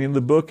 Basic Training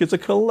the Book is a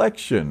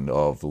collection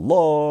of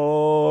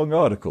long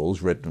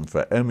articles written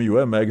for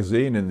MUM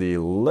magazine in the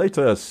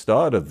later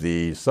start of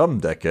some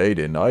decade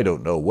in I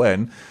don't know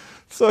when,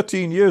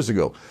 13 years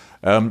ago.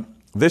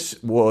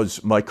 This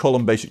was my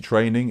column Basic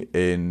Training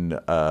in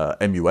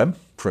MUM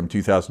from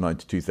 2009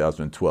 to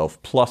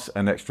 2012, plus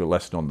an extra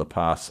lesson on the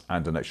pass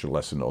and an extra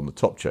lesson on the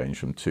top change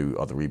from 2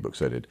 other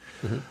ebooks I did,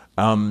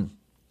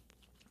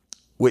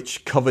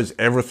 which covers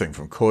everything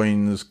from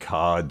coins,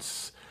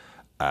 cards,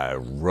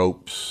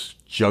 ropes,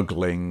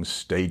 juggling,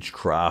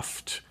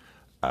 stagecraft,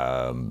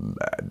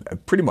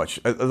 pretty much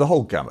the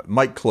whole gamut.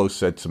 Mike Close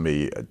said to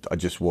me, I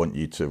just want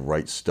you to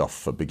write stuff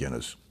for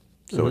beginners.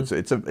 So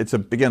it's a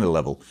beginner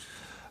level.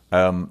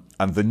 And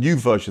the new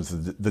version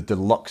is the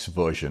deluxe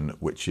version,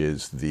 which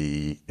is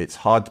it's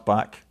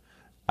hardback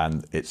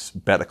and it's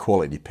better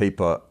quality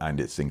paper and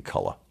it's in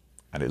color.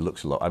 And it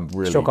looks a lot. I'm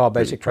really still called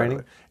really Basic Training.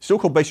 It's still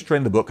called Basic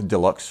Training, the book,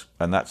 deluxe,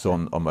 and that's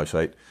on my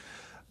site.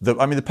 The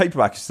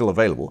paperback is still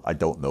available. I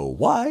don't know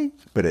why,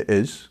 but it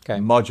is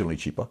marginally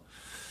cheaper.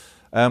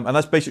 And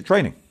that's Basic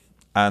Training.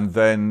 And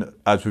then,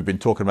 as we've been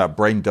talking about,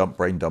 Brain Dump.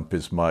 Brain Dump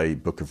is my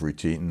book of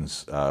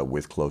routines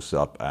with close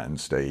up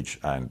and stage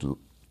and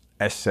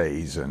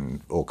essays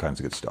and all kinds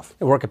of good stuff.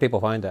 And where can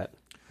people find that?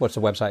 What's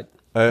the website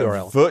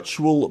URL?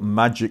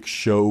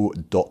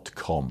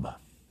 virtualmagicshow.com.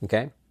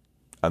 Okay.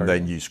 And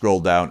then you scroll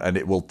down and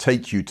it will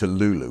take you to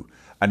Lulu.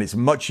 And it's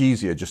much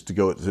easier just to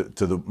go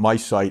to my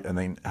site and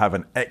then have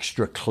an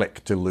extra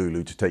click to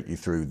Lulu to take you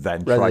through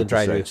than rather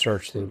try to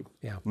search through.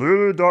 Yeah.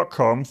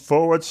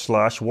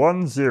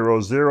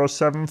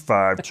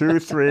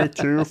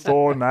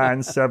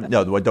 Lulu.com/1075232497.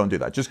 No, I don't do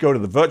that. Just go to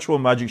the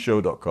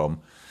virtualmagicshow.com.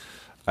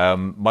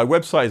 My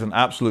website is an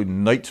absolute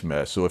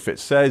nightmare. So if it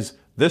says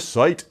this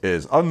site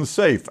is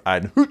unsafe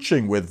and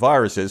hooching with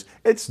viruses,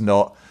 it's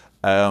not.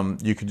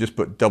 You can just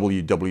put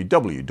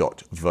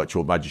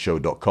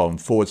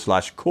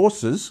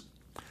www.virtualmagicshow.com/courses,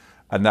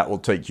 and that will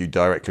take you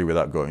directly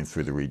without going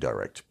through the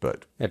redirect.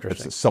 But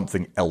it's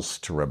something else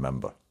to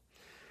remember.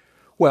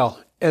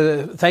 Well,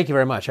 thank you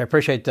very much. I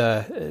appreciate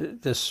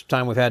this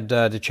time we've had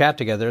to chat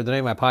together. The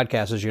name of my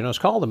podcast, as you know, is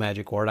called The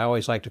Magic Word. I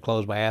always like to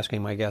close by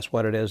asking my guests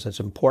what it is that's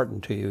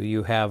important to you.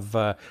 You have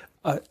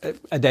a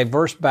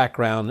diverse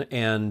background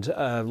and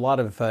a lot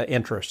of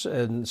interests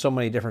in so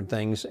many different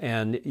things,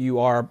 and you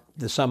are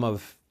the sum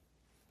of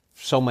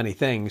so many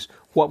things.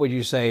 What would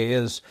you say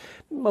is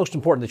most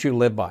important that you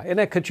live by? And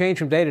that could change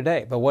from day to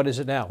day, but what is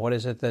it now? What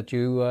is it that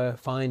you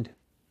find?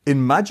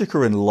 In magic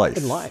or in life?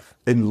 In life.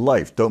 In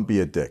life, don't be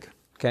a dick.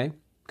 Okay,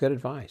 good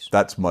advice.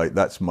 That's my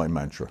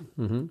mantra.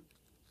 Mm-hmm.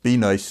 Be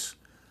nice.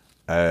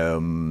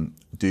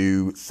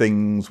 Do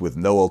things with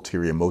no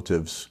ulterior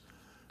motives.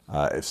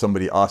 If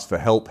somebody asks for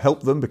help,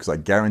 help them, because I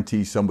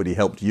guarantee somebody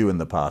helped you in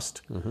the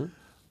past.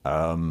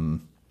 Mm-hmm.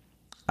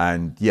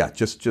 And yeah,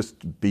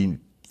 just be.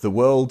 The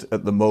world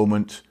at the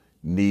moment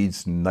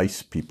needs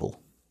nice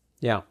people.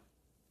 Yeah,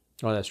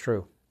 oh, that's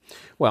true.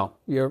 Well,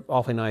 you're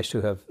awfully nice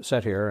to have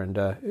sat here and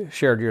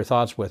shared your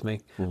thoughts with me.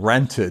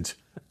 Ranted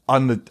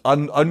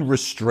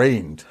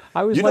unrestrained.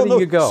 I was letting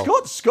you go.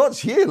 Scott's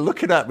here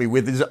looking at me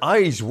with his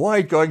eyes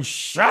wide going,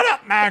 shut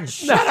up, man,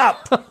 shut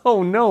up.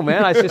 Oh, no,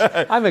 man.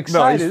 I'm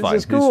excited. No, he's fine.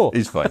 This is cool.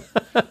 He's fine.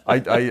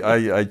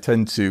 I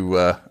tend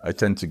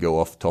to go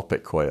off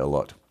topic quite a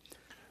lot.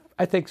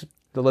 I think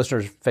the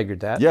listeners figured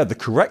that. Yeah, the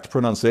correct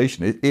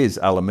pronunciation is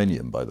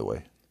aluminium, by the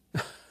way.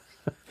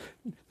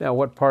 Now,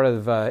 what part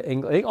of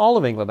England? All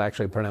of England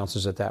actually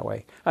pronounces it that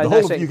way. The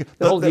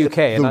whole of UK.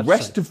 The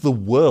rest of the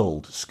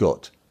world,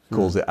 Scott,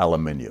 calls it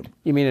aluminium.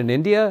 You mean in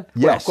India?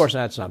 Yes. Well, of course,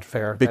 that's not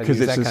fair. Because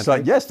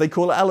yes, they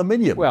call it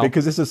aluminium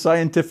because it's a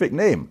scientific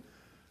name.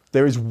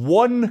 There is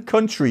one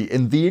country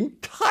in the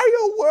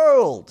entire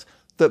world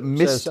that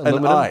missed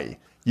an I.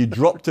 You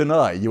dropped an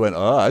I. You went,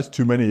 that's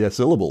too many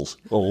syllables.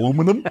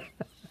 Aluminum.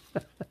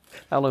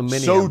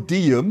 Aluminium.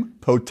 Sodium,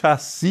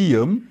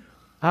 potassium.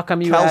 How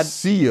come you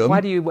calcium. Why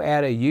do you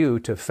add a U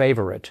to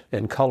favorite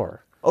in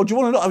color? Oh, do you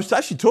want to know? I was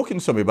actually talking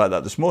to somebody about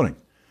that this morning.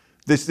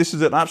 This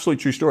is an absolutely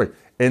true story.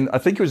 In, I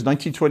think it was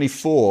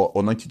 1924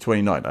 or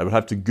 1929, I would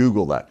have to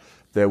Google that.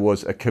 There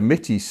was a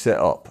committee set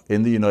up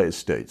in the United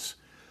States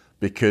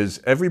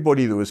because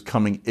everybody that was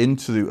coming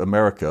into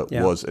America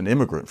was an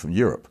immigrant from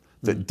Europe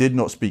that did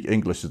not speak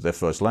English as their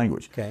first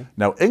language. Okay.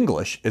 Now,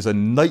 English is a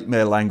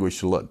nightmare language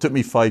to learn. It took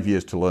me 5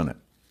 years to learn it.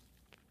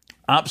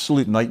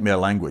 Absolute nightmare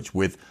language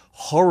with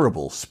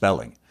horrible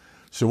spelling.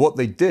 So what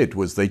they did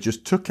was they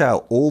just took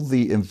out all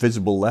the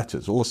invisible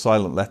letters, all the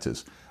silent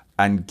letters,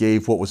 and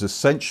gave what was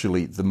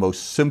essentially the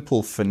most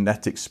simple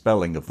phonetic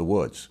spelling of the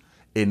words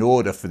in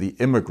order for the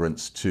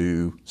immigrants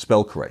to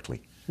spell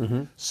correctly.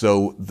 Mm-hmm.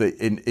 So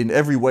in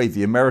every way,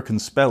 the American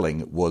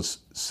spelling was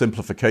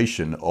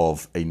simplification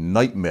of a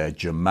nightmare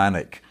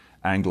Germanic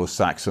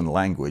Anglo-Saxon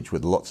language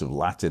with lots of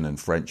Latin and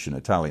French and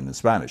Italian and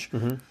Spanish.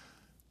 Mm-hmm.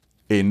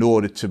 In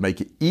order to make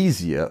it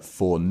easier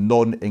for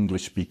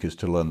non-English speakers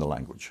to learn the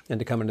language. And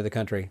to come into the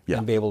country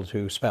and be able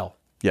to spell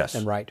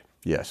and write.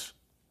 Yes.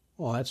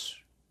 Well,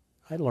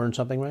 I learned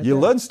something right You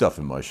there. learn stuff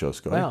in my show,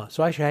 Scott. Well,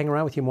 so I should hang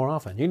around with you more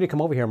often. You need to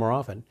come over here more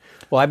often.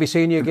 Will I be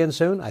seeing you again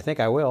soon? I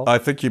think I will. I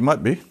think you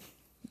might be.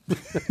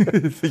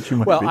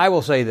 Well, I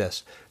will say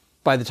this.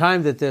 By the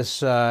time that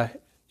this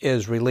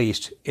is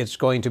released, it's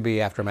going to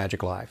be after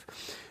Magic Live.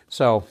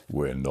 So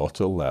we're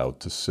not allowed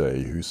to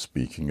say who's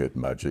speaking at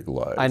Magic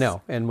Live. I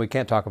know, and we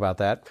can't talk about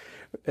that.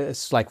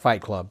 It's like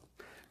Fight Club.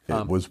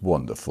 It was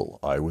wonderful.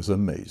 I was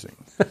amazing.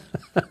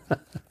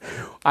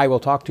 I will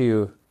talk to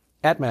you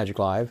at Magic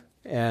Live,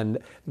 and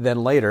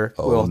then later,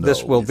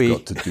 this will be.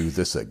 Got to do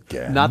this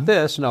again. Not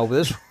this. No,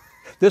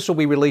 this will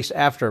be released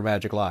after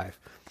Magic Live.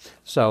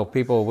 So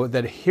people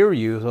that hear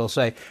you, they'll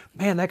say,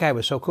 "Man, that guy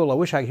was so cool. I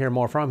wish I could hear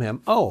more from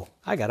him." Oh,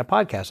 I got a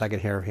podcast. I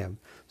can hear him.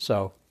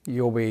 So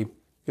you'll be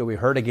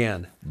heard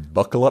again.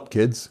 Buckle up,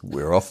 kids.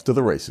 We're off to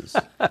the races.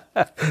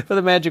 For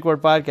the Magic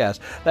Word Podcast,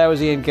 that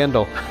was Ian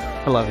Kendall.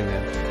 I love you,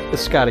 man.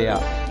 It's Scotty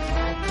out.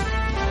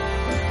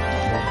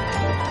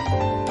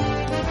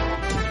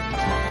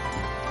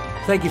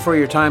 Thank you for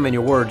your time and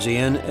your words,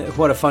 Ian.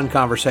 What a fun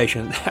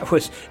conversation.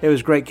 It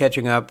was great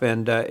catching up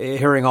and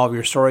hearing all of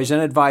your stories and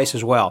advice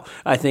as well.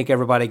 I think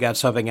everybody got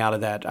something out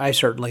of that. I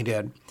certainly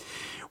did.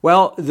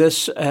 Well,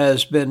 this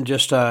has been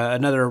just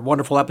another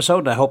wonderful episode,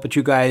 and I hope that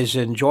you guys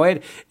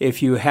enjoyed.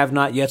 If you have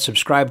not yet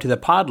subscribed to the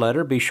pod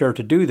letter, be sure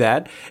to do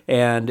that.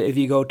 And if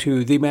you go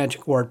to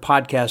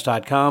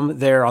themagicwordpodcast.com,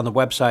 there on the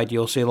website,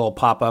 you'll see a little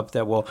pop-up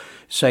that will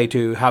say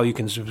to how you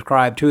can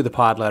subscribe to the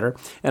pod letter.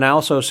 And I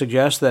also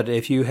suggest that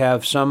if you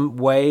have some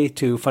way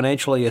to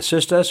financially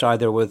assist us,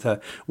 either with a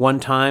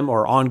one-time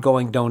or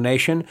ongoing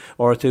donation,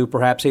 or through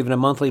perhaps even a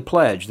monthly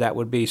pledge, that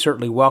would be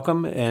certainly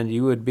welcome, and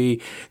you would be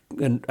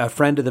a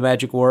friend of the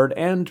Magic Word,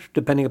 and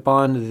depending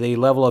upon the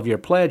level of your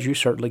pledge, you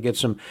certainly get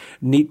some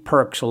neat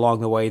perks along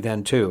the way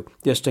then too.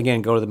 Just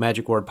again, go to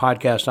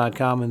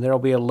themagicwordpodcast.com and there will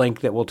be a link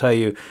that will tell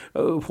you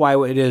why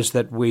it is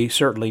that we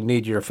certainly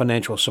need your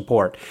financial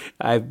support.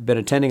 I've been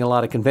attending a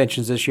lot of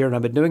conventions this year, and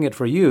I've been doing it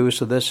for you,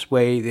 so this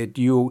way that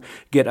you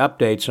get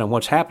updates on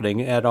what's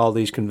happening at all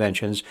these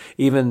conventions,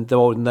 even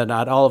though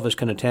not all of us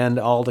can attend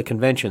all the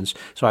conventions.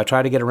 So I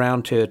try to get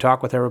around to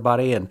talk with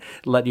everybody and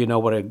let you know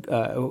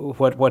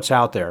what's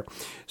out there.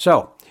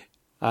 So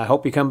I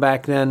hope you come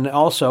back then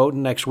also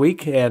next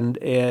week, and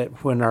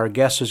when our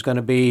guest is going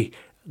to be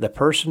the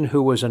person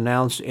who was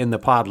announced in the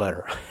pod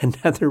letter.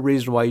 Another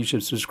reason why you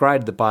should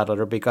subscribe to the pod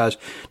letter, because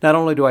not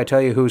only do I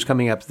tell you who's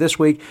coming up this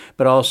week,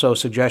 but also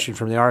suggestions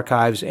from the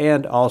archives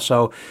and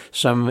also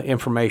some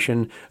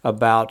information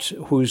about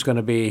who's going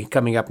to be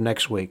coming up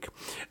next week.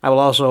 I will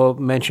also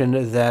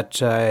mention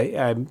that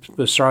I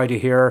was sorry to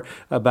hear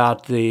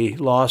about the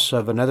loss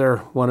of another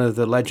one of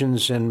the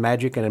legends in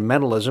magic and in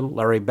mentalism,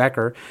 Larry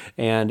Becker,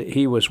 and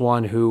he was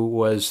one who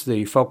was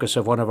the focus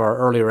of one of our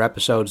earlier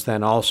episodes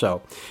then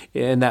also.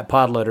 In that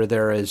pod letter,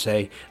 there is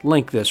a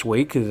link this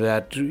week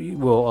that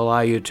will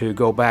allow you to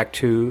go back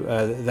to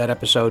that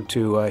episode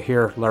to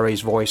hear Larry's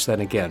voice then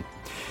again.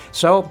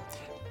 So,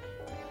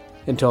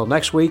 until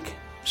next week,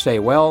 stay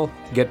well,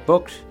 get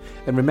booked,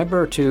 and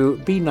remember to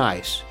be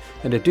nice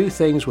and to do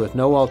things with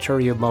no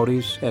ulterior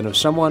motives. And if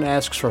someone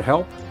asks for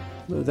help,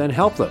 then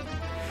help them.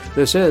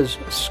 This is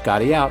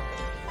Scotty out.